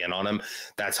you walk in on him.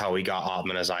 That's how he got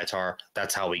Ottman Azaitar.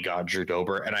 That's how he got Drew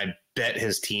Dober. And I bet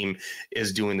his team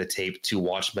is doing the tape to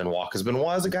watch Benoit, because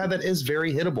Benoit is a guy that is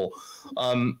very hittable.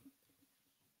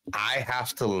 I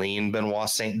have to lean Benoit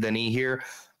Saint Denis here.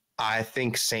 I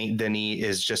think Saint Denis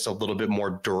is just a little bit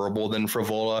more durable than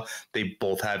Frevola. They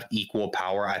both have equal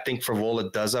power. I think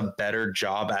Frevola does a better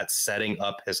job at setting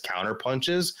up his counter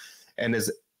punches and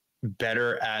is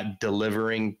better at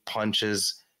delivering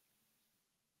punches,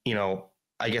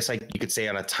 I guess you could say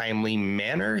on a timely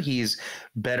manner. He's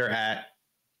better at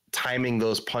timing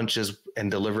those punches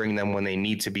and delivering them when they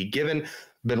need to be given.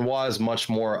 Benoit is much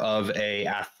more of a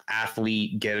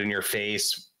athlete, get in your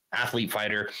face, athlete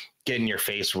fighter, get in your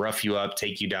face, rough you up,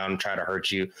 take you down, try to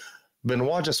hurt you.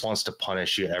 Benoit just wants to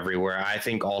punish you everywhere. I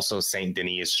think also Saint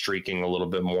Denis is streaking a little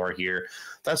bit more here.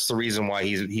 That's the reason why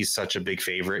he's such a big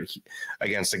favorite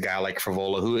against a guy like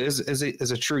Frevola, who is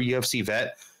a true UFC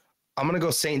vet. I'm going to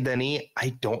go Saint Denis. I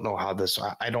don't know how this,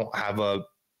 I don't have a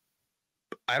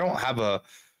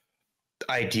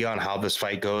idea on how this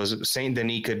fight goes. Saint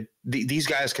Denis these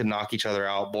guys could knock each other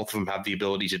out. Both of them have the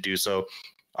ability to do so.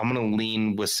 I'm going to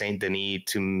lean with Saint Denis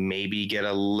to maybe get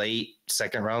a late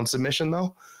second round submission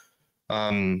though.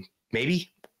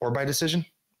 Maybe, or by decision.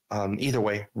 Either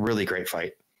way, really great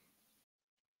fight.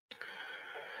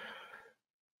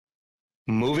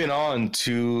 Moving on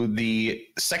to the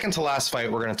second to last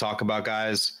fight we're going to talk about,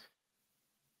 guys.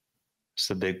 It's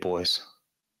the big boys.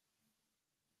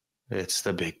 It's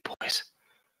the big boys.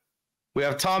 We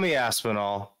have Tommy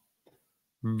Aspinall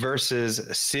versus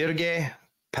Sergei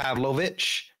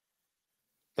Pavlovich.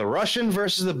 The Russian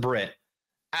versus the Brit.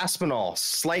 Aspinall,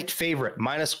 slight favorite,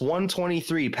 minus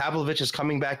 123. Pavlovich is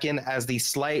coming back in as the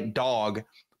slight dog,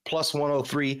 plus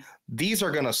 103. These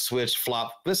are going to switch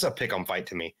flop. This is a pick-em fight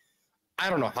to me. I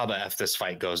don't know how the F this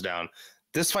fight goes down.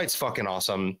 This fight's fucking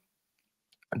awesome.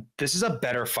 This is a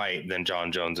better fight than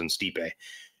John Jones and Stipe.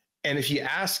 And if you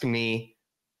ask me,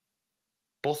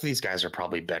 both of these guys are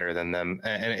probably better than them.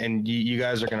 And you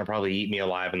guys are going to probably eat me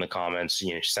alive in the comments,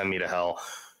 send me to hell.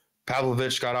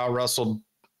 Pavlovich got out wrestled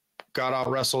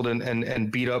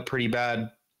and beat up pretty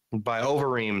bad by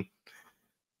Overeem.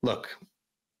 Look,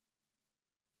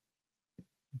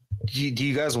 do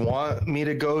you guys want me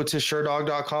to go to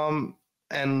Sherdog.com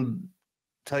and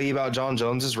tell you about Jon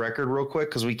Jones's record real quick?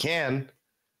 Because we could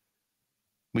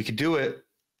do it.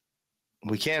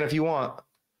 We can if you want.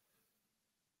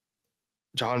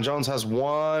 Jon Jones has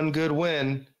one good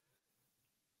win.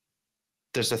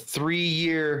 There's a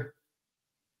 3-year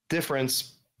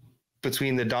difference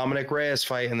between the Dominic Reyes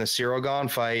fight and the Ciryl Gane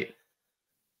fight.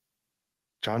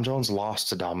 Jon Jones lost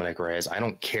to Dominic Reyes. I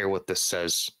don't care what this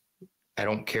says. I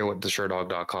don't care what the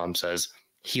Sherdog.com says.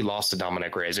 He lost to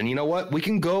Dominic Reyes. And you know what? We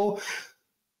can go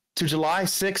to July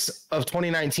 6th of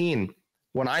 2019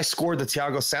 when I scored the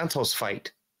Thiago Santos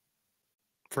fight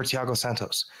for Thiago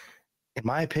Santos. In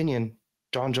my opinion,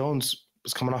 Jon Jones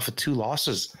was coming off of 2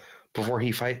 losses before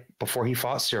he fought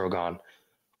Ciryl Gane.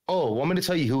 Oh, want me to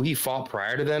tell you who he fought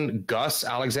prior to then? Gus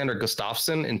Alexander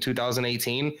Gustafsson in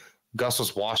 2018. Gus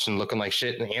was washed and looking like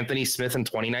shit. And Anthony Smith in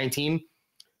 2019.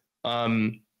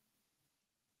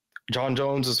 Jon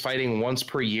Jones is fighting once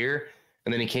per year.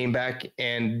 And then he came back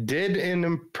and did in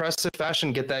impressive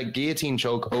fashion get that guillotine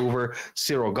choke over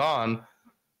Ciryl Gane.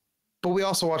 But we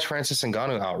also watched Francis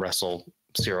Ngannou out-wrestle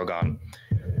Ciryl Gane.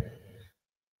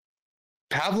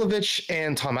 Pavlovich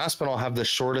and Tom Aspinall have the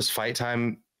shortest fight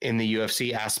time in the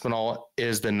UFC. Aspinall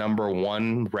is the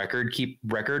 #1 record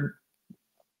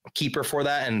keeper for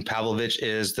that, and Pavlovich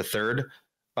is the 3rd.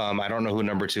 I don't know who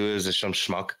 #2 is. It's some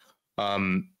schmuck.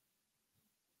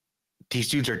 These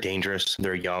dudes are dangerous.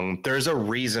 They're young. There's a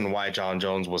reason why Jon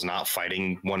Jones was not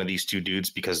fighting one of these 2 dudes,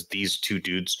 because these 2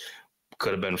 dudes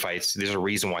could have been fights. There's a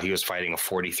reason why he was fighting a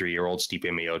 43-year-old Stipe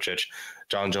Miocic.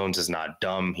 Jon Jones is not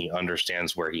dumb. He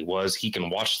understands where he was. He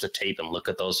can watch the tape and look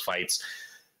at those fights.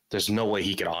 There's no way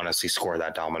he could honestly score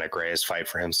that Dominic Reyes fight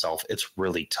for himself. It's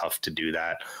really tough to do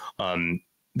that.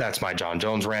 That's my Jon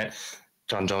Jones rant.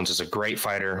 Jon Jones is a great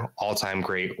fighter, all-time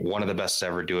great, one of the best to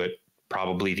ever do it,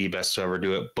 probably the best to ever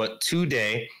do it. But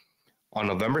today, on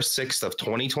November 6th of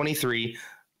 2023,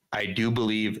 I do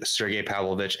believe Sergei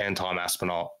Pavlovich and Tom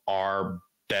Aspinall are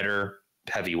better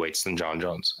heavyweights than Jon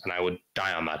Jones, and I would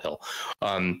die on that hill.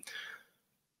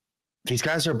 These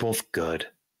guys are both good.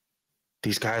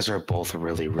 These guys are both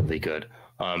really, really good.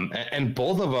 And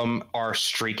both of them are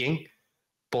streaking.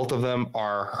 Both of them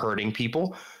are hurting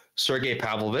people. Sergei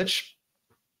Pavlovich,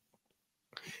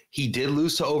 he did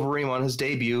lose to Overeem on his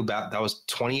debut. That was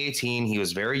 2018. He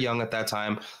was very young at that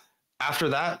time. After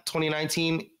that,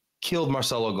 2019, killed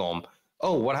Marcelo Golm.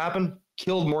 Oh, what happened?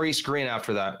 Killed Maurice Green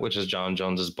after that, which is Jon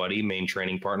Jones's buddy, main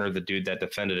training partner, the dude that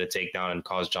defended a takedown and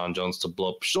caused Jon Jones to blow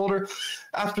up his shoulder.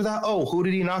 After that, oh, who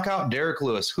did he knock out? Derrick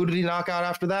Lewis. Who did he knock out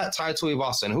after that? Tai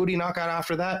Tuivasa. Who did he knock out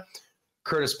after that?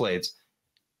 Curtis Blades.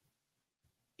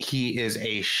 He is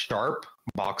a sharp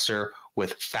boxer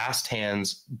with fast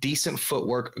hands, decent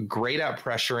footwork, great at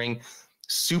pressuring,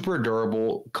 super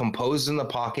durable, composed in the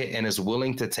pocket, and is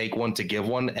willing to take one to give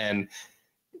one. And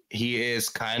he is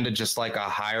kind of just like a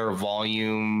higher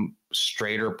volume,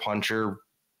 straighter puncher,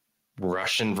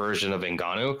 Russian version of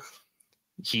Ngannou.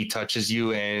 He touches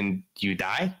you and you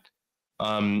die.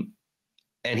 And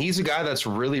he's a guy that's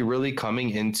really, really coming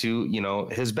into,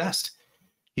 his best.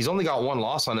 He's only got 1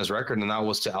 loss on his record, and that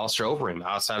was to Alistair Overeem.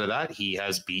 Outside of that, he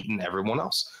has beaten everyone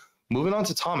else. Moving on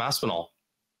to Tom Aspinall.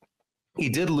 He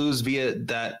did lose via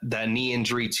that knee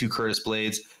injury to Curtis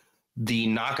Blades. The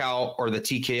knockout or the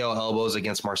TKO elbows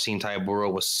against Marcin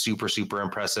Tybura was super, super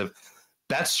impressive.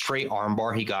 That straight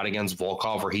armbar he got against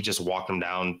Volkov, where he just walked him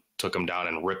down, took him down,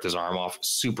 and ripped his arm off,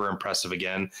 super impressive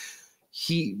again.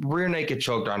 He rear naked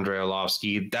choked Andrei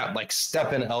Arlovski. That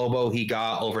step-in elbow he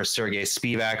got over Sergey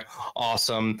Spivak,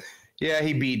 awesome. Yeah,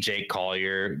 he beat Jake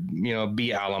Collier,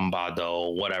 beat Alan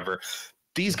Bado, whatever.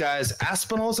 These guys,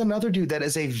 Aspinall's another dude that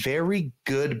is a very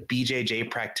good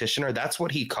BJJ practitioner. That's what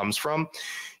he comes from.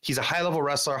 He's a high-level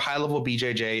wrestler, high-level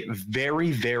BJJ,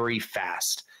 very, very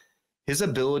fast. His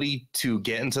ability to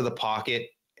get into the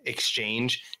pocket,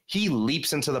 exchange, he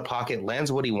leaps into the pocket,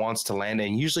 lands what he wants to land,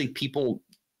 and usually people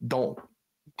don't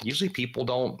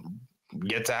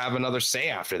get to have another say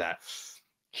after that.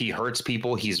 He hurts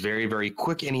people. He's very, very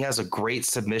quick, and he has a great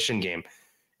submission game.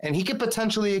 And he could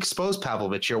potentially expose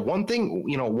Pavlovich here. One thing,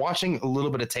 watching a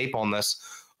little bit of tape on this,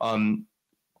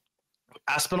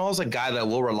 Aspinall is a guy that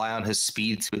will rely on his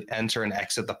speed to enter and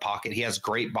exit the pocket. He has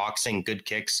great boxing, good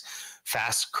kicks,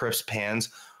 fast, crisp hands,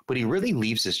 but he really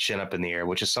leaves his chin up in the air,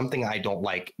 which is something I don't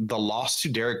like. The loss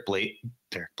to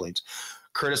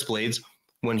Curtis Blades,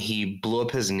 when he blew up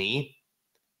his knee,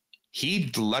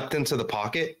 He leapt into the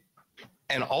pocket,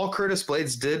 and all Curtis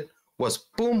Blades did was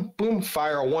boom, boom,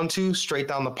 fire a 1-2 straight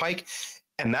down the pike.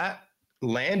 And that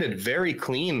landed very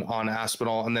clean on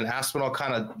Aspinall. And then Aspinall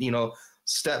kind of,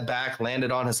 stepped back,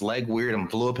 landed on his leg weird, and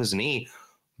blew up his knee.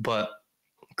 But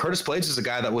Curtis Blades is a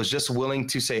guy that was just willing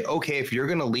to say, okay, if you're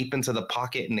going to leap into the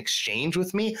pocket and exchange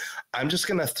with me, I'm just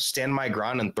going to stand my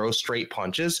ground and throw straight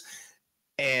punches.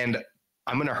 And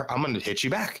I'm going to hit you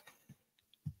back.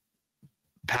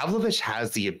 Pavlovich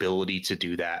has the ability to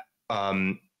do that.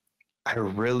 I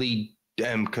really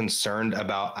am concerned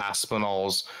about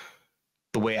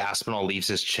the way Aspinall leaves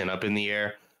his chin up in the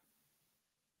air.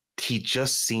 He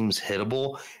just seems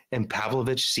hittable, and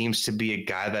Pavlovich seems to be a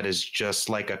guy that is just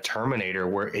like a Terminator,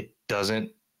 where it doesn't.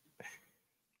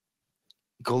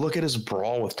 Go look at his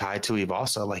brawl with Tai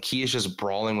Tuivasa. Like, he is just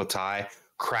brawling with Tai,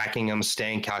 cracking him,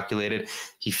 staying calculated.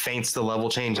 He feints the level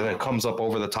change and then comes up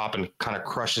over the top and kind of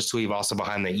crushes Tuivasa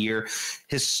behind the ear.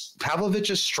 His Pavlovich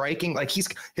is striking like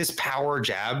his power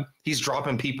jab. He's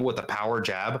dropping people with a power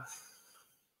jab.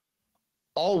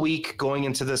 All week going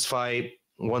into this fight,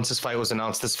 once this fight was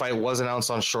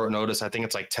announced on short notice. I think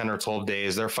it's like 10 or 12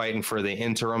 days. They're fighting for the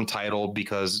interim title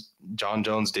because John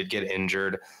Jones did get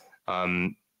injured.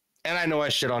 And I know I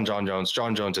shit on John Jones.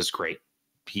 John Jones is great.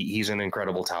 He's an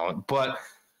incredible talent. But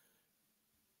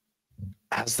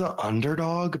as the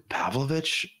underdog,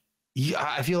 Pavlovich,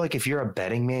 I feel like if you're a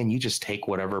betting man, you just take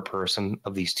whatever person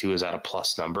of these two is at a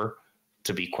plus number,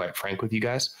 to be quite frank with you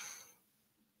guys.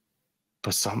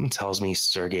 But something tells me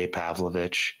Sergei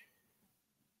Pavlovich,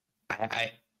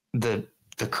 the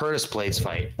Curtis Blades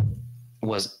fight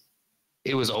was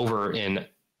over in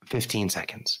 15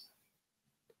 seconds.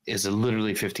 Is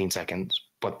literally 15 seconds.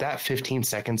 But that 15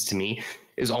 seconds to me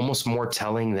is almost more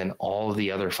telling than all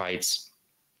the other fights.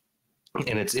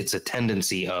 And it's a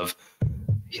tendency of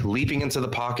leaping into the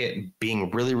pocket, being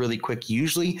really, really quick.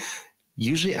 Usually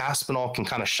Aspinall can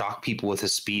kind of shock people with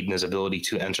his speed and his ability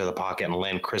to enter the pocket and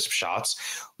land crisp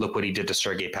shots. Look what he did to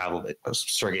Sergei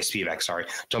Spivak,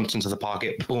 jumped into the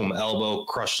pocket, boom, elbow,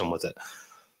 crushed him with it.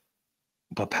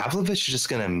 But Pavlovich is just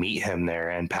going to meet him there,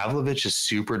 and Pavlovich is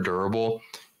super durable.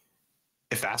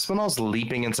 If Aspinall's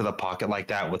leaping into the pocket like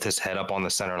that with his head up on the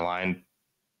center line,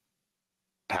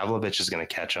 Pavlovich is going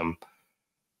to catch him.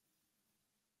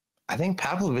 I think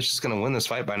Pavlovich is going to win this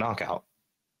fight by knockout.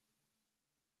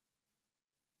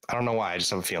 I don't know why. I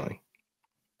just have a feeling.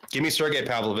 Give me Sergei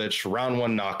Pavlovich, round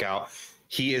 1 knockout.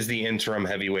 He is the interim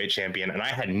heavyweight champion, and I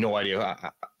had no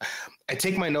idea. I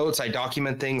take my notes. I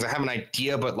document things. I have an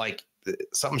idea, but like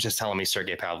something's just telling me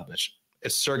Sergei Pavlovich.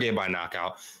 It's Sergei by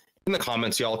knockout. In the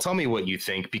comments, y'all, tell me what you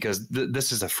think, because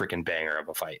this is a freaking banger of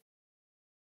a fight.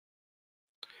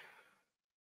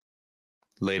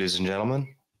 Ladies and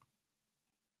gentlemen,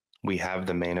 we have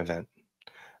the main event.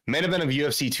 Main event of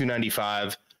UFC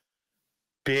 295.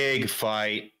 Big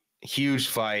fight, huge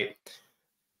fight.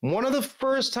 One of the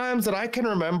first times that I can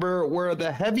remember where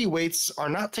the heavyweights are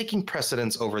not taking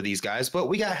precedence over these guys, but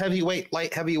we got heavyweight,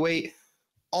 light heavyweight.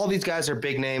 All these guys are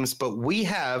big names, but we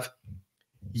have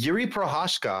Jiri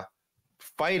Prochazka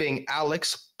fighting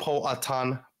Alex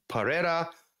Poatan Pereira.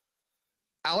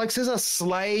 Alex is a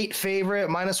slight favorite,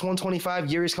 -125.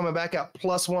 Jiri's coming back at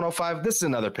 +105. This is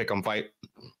another pick'em fight.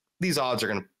 These odds are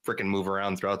going to freaking move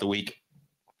around throughout the week.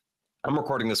 I'm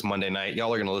recording this Monday night.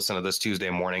 Y'all are going to listen to this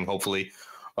Tuesday morning, hopefully.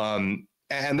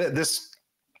 This,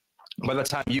 by the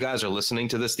time you guys are listening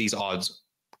to this, these odds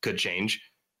could change.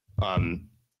 And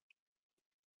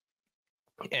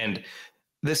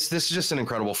this is just an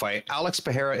incredible fight. Alex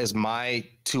Pereira is my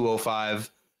 205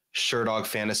 Sherdog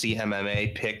Fantasy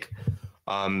MMA pick.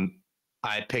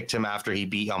 I picked him after he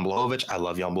beat Jan Blachowicz. I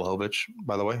love Jan Blachowicz,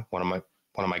 by the way, one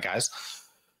of my guys.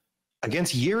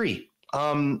 Against Jiri.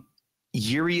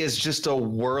 Jiri is just a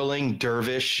whirling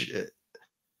dervish.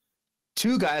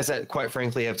 Two guys that, quite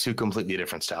frankly, have two completely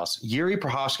different styles. Jiri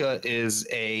Prochazka is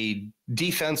a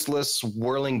defenseless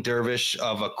whirling dervish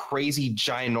of a crazy,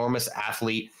 ginormous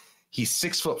athlete. He's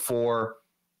 6'4",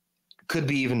 could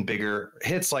be even bigger,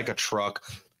 hits like a truck,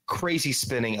 crazy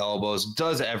spinning elbows,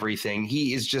 does everything.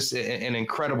 He is just an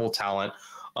incredible talent.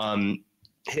 And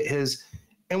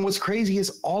what's crazy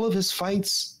is all of his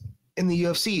fights in the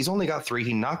UFC, he's only got 3.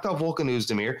 He knocked out Volkan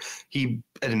Oezdemir. He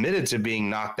admitted to being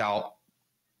knocked out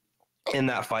in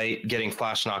that fight, getting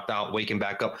flash knocked out, waking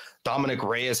back up. Dominic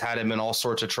Reyes had him in all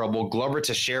sorts of trouble. Glover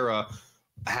Teixeira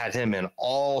had him in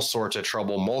all sorts of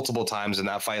trouble multiple times in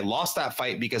that fight. Lost that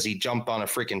fight because he jumped on a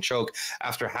freaking choke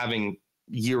after having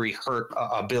Jiri hurt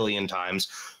a billion times.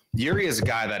 Jiri is a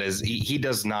guy that he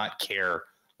does not care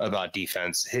about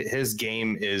defense. His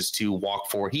game is to walk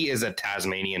forward. He is a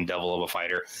Tasmanian devil of a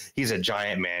fighter. He's a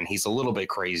giant man. He's a little bit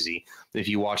crazy. If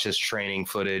you watch his training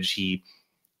footage, he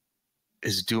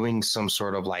is doing some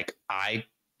sort of like eye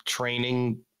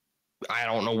training. I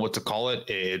don't know what to call it.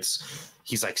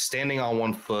 He's like standing on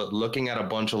one foot, looking at a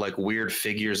bunch of like weird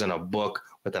figures in a book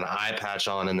with an eye patch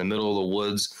on in the middle of the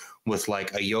woods with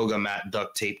like a yoga mat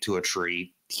duct taped to a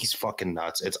tree. He's fucking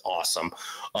nuts. It's awesome.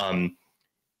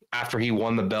 After he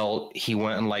won the belt, he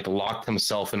went and like locked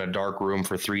himself in a dark room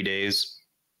for 3 days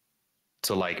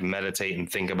to like meditate and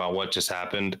think about what just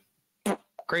happened.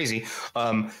 Crazy.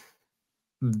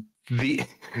 You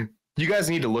guys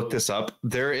need to look this up.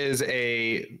 There is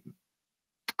a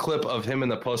clip of him in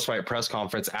the post-fight press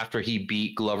conference after he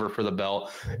beat Glover for the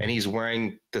belt, and he's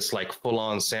wearing this like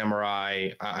full-on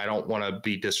samurai. I don't want to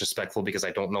be disrespectful because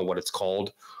I don't know what it's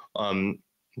called,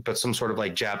 but some sort of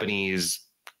like Japanese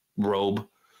robe.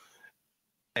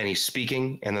 And he's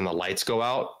speaking, and then the lights go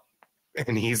out,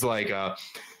 and he's like,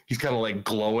 he's kind of like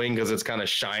glowing because it's kind of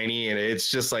shiny, and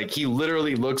it's just like he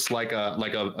literally looks like a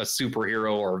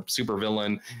superhero or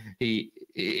supervillain.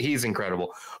 He's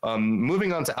incredible.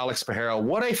 Moving on to Alex Pereira,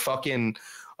 what a fucking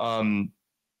what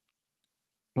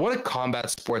a combat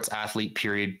sports athlete,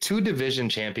 period. 2-division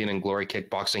champion in Glory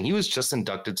Kickboxing. He was just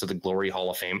inducted to the Glory Hall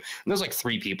of Fame. And there's like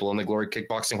 3 people in the Glory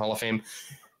Kickboxing Hall of Fame.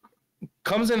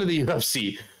 Comes into the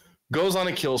UFC. Goes on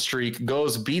a kill streak,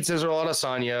 beats Israel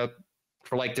Adesanya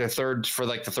for the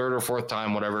third or fourth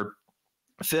time, whatever,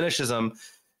 finishes him,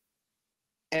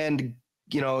 and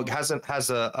has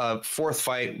a fourth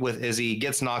fight with Izzy,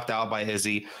 gets knocked out by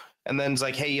Izzy, and then it's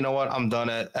like, hey, you know what? I'm done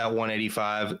at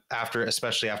 185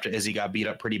 especially after Izzy got beat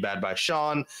up pretty bad by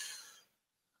Sean.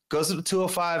 Goes to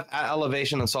 205 at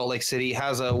Elevation in Salt Lake City,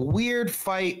 has a weird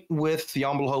fight with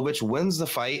Jan Blachowicz, wins the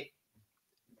fight.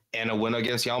 And a win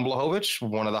against Jan Blachowicz,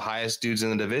 one of the highest dudes in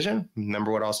the division.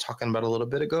 Remember what I was talking about a little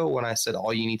bit ago when I said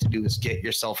all you need to do is get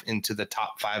yourself into the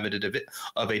top 5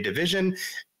 of a division,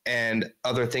 and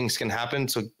other things can happen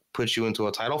to put you into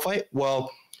a title fight?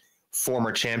 Well,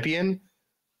 former champion,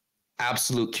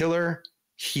 absolute killer,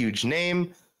 huge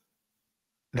name.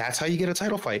 That's how you get a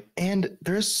title fight. And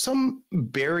there's some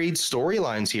buried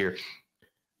storylines here.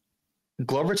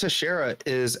 Glover Teixeira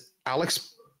is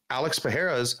Alex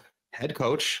Pereira's head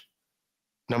coach,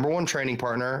 number 1 training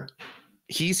partner.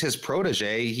 He's his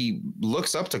protege. He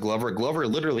looks up to Glover. Glover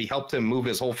literally helped him move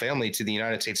his whole family to the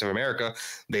United States of America.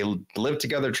 They live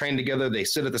together, train together. They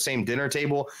sit at the same dinner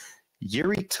table.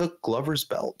 Jiri took Glover's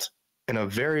belt in a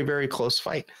very, very close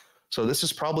fight. So this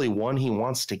is probably one he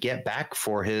wants to get back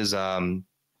for his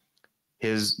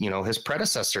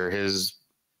predecessor, his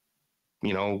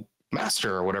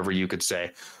master, or whatever you could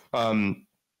say.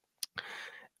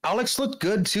 Alex looked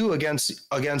good too against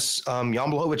Jan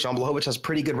Blachowicz. Jan Blachowicz has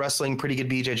pretty good wrestling, pretty good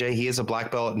BJJ. He is a black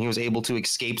belt, and he was able to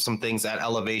escape some things at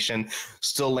Elevation,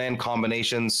 still land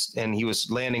combinations, and he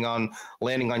was landing on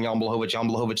Jan Blachowicz. Jan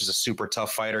Blachowicz is a super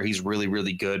tough fighter. He's really,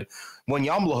 really good. When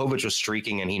Jan Blachowicz was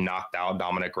streaking and he knocked out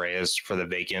Dominic Reyes for the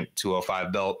vacant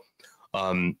 205 belt,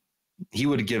 he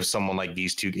would give someone like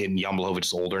these two. And Jan Blachowicz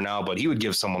is older now, but he would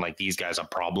give someone like these guys a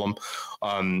problem.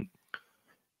 Jan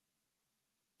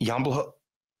Blachowicz.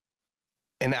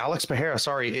 And Alex Pereira,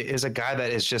 is a guy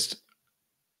that is just,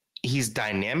 he's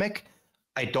dynamic.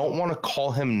 I don't want to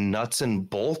call him nuts and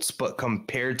bolts, but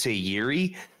compared to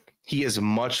Jiri, he is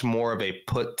much more of a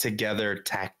put-together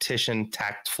tactician,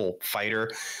 tactful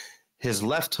fighter. His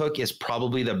left hook is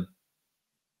probably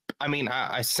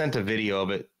I sent a video of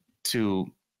it to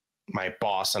my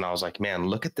boss, and I was like, man,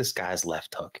 look at this guy's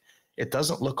left hook. It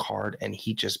doesn't look hard, and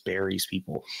he just buries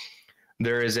people.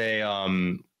 There is a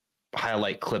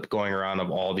highlight clip going around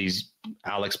of all these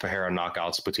Alex Pereira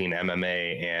knockouts between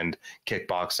MMA and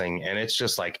kickboxing, and it's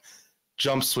just like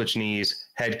jump switch knees,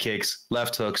 head kicks,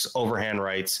 left hooks, overhand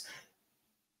rights.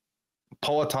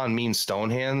 Peloton means stone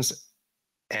hands,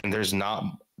 and there's not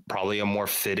probably a more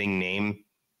fitting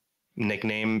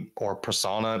nickname or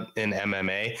persona in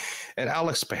MMA. And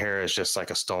Alex Pereira is just like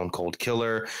a stone cold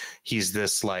killer. He's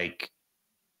this like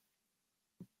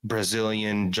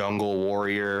Brazilian jungle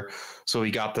warrior. So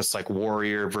he got this like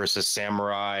warrior versus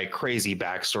samurai, crazy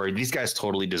backstory. These guys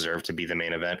totally deserve to be the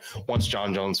main event. Once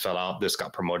John Jones fell out, this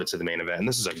got promoted to the main event, and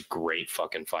this is a great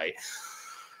fucking fight.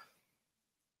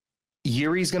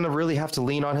 Jiri's going to really have to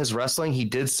lean on his wrestling. He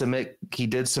did submit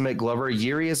Glover.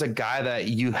 Jiri is a guy that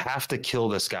you have to kill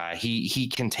this guy. He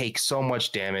can take so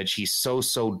much damage. He's so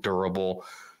durable,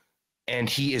 and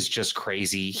he is just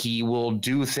crazy. He will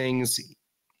do things.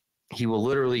 He will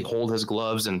literally hold his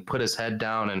gloves and put his head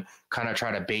down and kind of try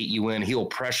to bait you in. He'll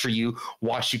pressure you,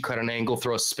 watch you cut an angle,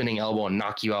 throw a spinning elbow, and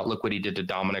knock you out. Look what he did to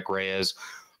Dominic Reyes.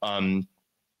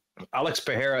 Alex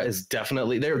Pereira is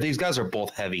definitely there. These guys are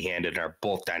both heavy-handed and are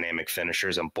both dynamic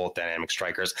finishers and both dynamic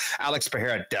strikers. Alex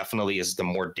Pereira definitely is the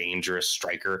more dangerous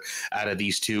striker out of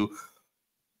these two.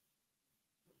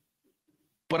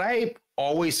 But I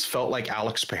always felt like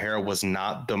Alex Pereira was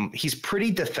not he's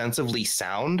pretty defensively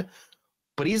sound,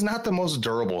 but he's not the most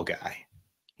durable guy.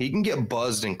 He can get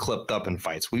buzzed and clipped up in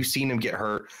fights. We've seen him get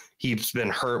hurt. He's been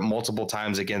hurt multiple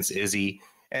times against Izzy.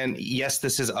 And yes,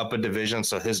 this is up a division,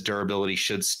 so his durability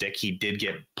should stick. He did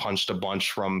get punched a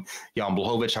bunch from Jan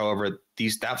Blachowicz. However,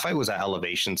 that fight was at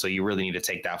elevation, so you really need to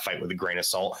take that fight with a grain of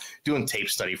salt. Doing tape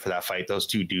study for that fight, those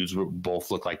two dudes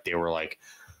both looked like they were like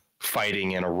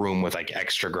fighting in a room with like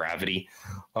extra gravity.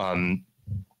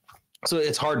 So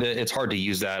it's hard to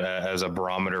use that as a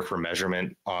barometer for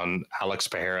measurement on Alex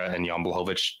Pereira and Jan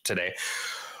Blachowicz today.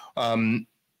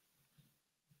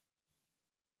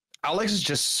 Alex is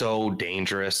just so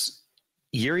dangerous.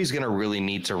 Jiri's going to really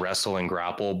need to wrestle and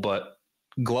grapple, but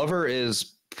Glover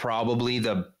is probably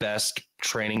the best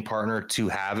training partner to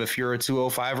have if you're a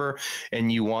 205er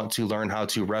and you want to learn how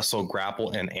to wrestle,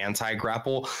 grapple, and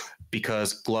anti-grapple,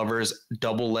 because Glover's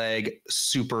double leg,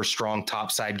 super strong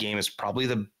topside game is probably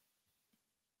the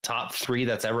top 3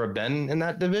 that's ever been in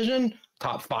that division,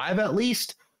 top 5 at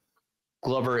least.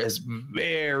 Glover is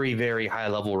very, very high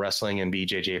level wrestling and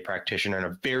BJJ practitioner and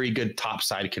a very good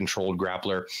topside controlled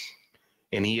grappler.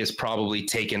 And he has probably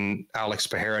taken Alex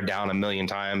Pereira down a million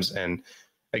times. And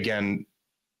again,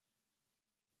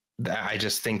 I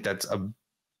just think that's a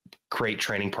great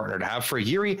training partner to have for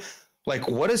Jiri. Like,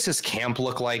 what does his camp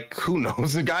look like? Who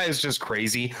knows? The guy is just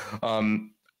crazy. I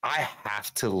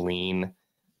have to lean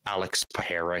Alex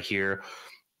Pereira here.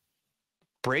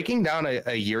 Breaking down a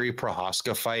Jiri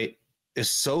Prochazka fight is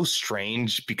so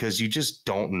strange because you just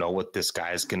don't know what this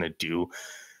guy is going to do.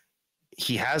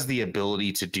 He has the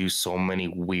ability to do so many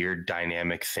weird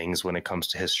dynamic things when it comes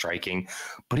to his striking,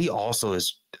 but he also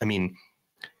is, I mean,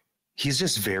 he's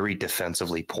just very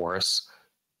defensively porous.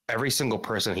 Every single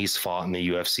person he's fought in the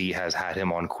UFC has had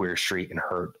him on Queer Street and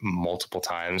hurt multiple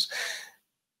times.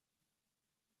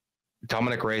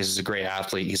 Dominic Reyes is a great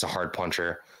athlete. He's a hard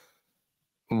puncher.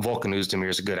 Volkan Oezdemir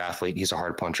is a good athlete. He's a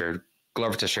hard puncher.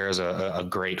 Glover Teixeira is a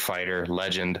great fighter,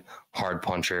 legend, hard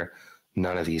puncher.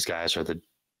 None of these guys are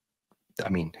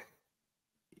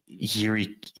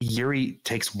Jiri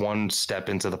takes one step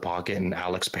into the pocket and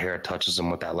Alex Pereira touches him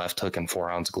with that left hook and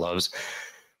 4-ounce gloves.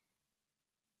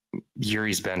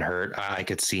 Jiri's been hurt. I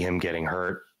could see him getting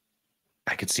hurt.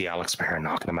 I could see Alex Pereira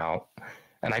knocking him out.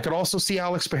 And I could also see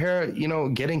Alex Pereira,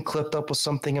 getting clipped up with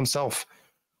something himself.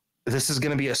 This is going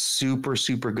to be a super,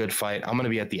 super good fight. I'm going to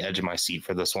be at the edge of my seat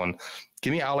for this one.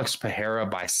 Give me Alex Pereira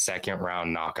by second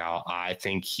round knockout. I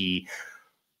think he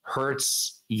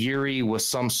hurts Jiri with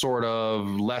some sort of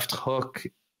left hook,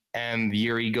 and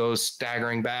Jiri goes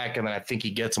staggering back, and then I think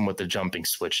he gets him with the jumping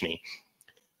switch knee.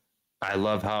 I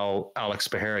love how Alex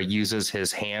Pereira uses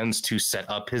his hands to set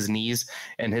up his knees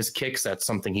and his kicks. That's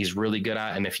something he's really good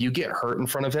at. And if you get hurt in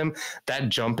front of him, that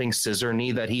jumping scissor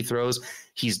knee that he throws,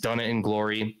 he's done it in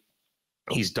glory.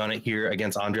 He's done it here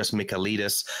against Andres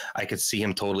Michailidis. I could see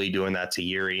him totally doing that to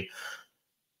Jiri.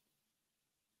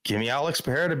 Give me Alex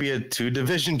Pereira to be a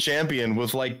 2-division champion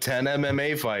with like 10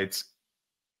 MMA fights.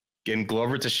 Getting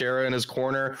Glover Teixeira in his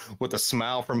corner with a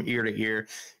smile from ear to ear.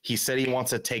 He said he wants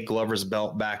to take Glover's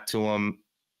belt back to him.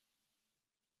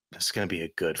 This is going to be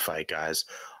a good fight, guys.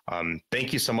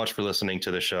 Thank you so much for listening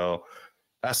to the show.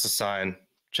 That's the sign.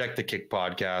 Check the Kick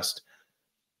podcast.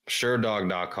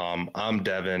 Sherdog.com. I'm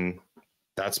Devin.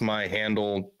 That's my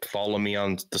handle. Follow me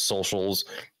on the socials,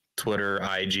 Twitter,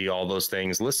 IG, all those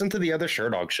things. Listen to the other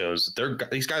Sherdog shows.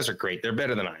 These guys are great. They're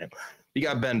better than I am. We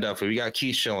got Ben Duffy. We got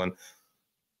Keith Schillen.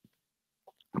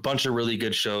 A bunch of really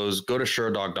good shows. Go to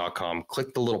Sherdog.com.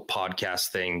 Click the little podcast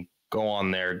thing. Go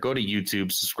on there. Go to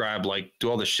YouTube. Subscribe, do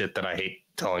all the shit that I hate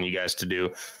telling you guys to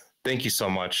do. Thank you so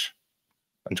much.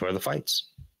 Enjoy the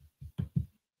fights.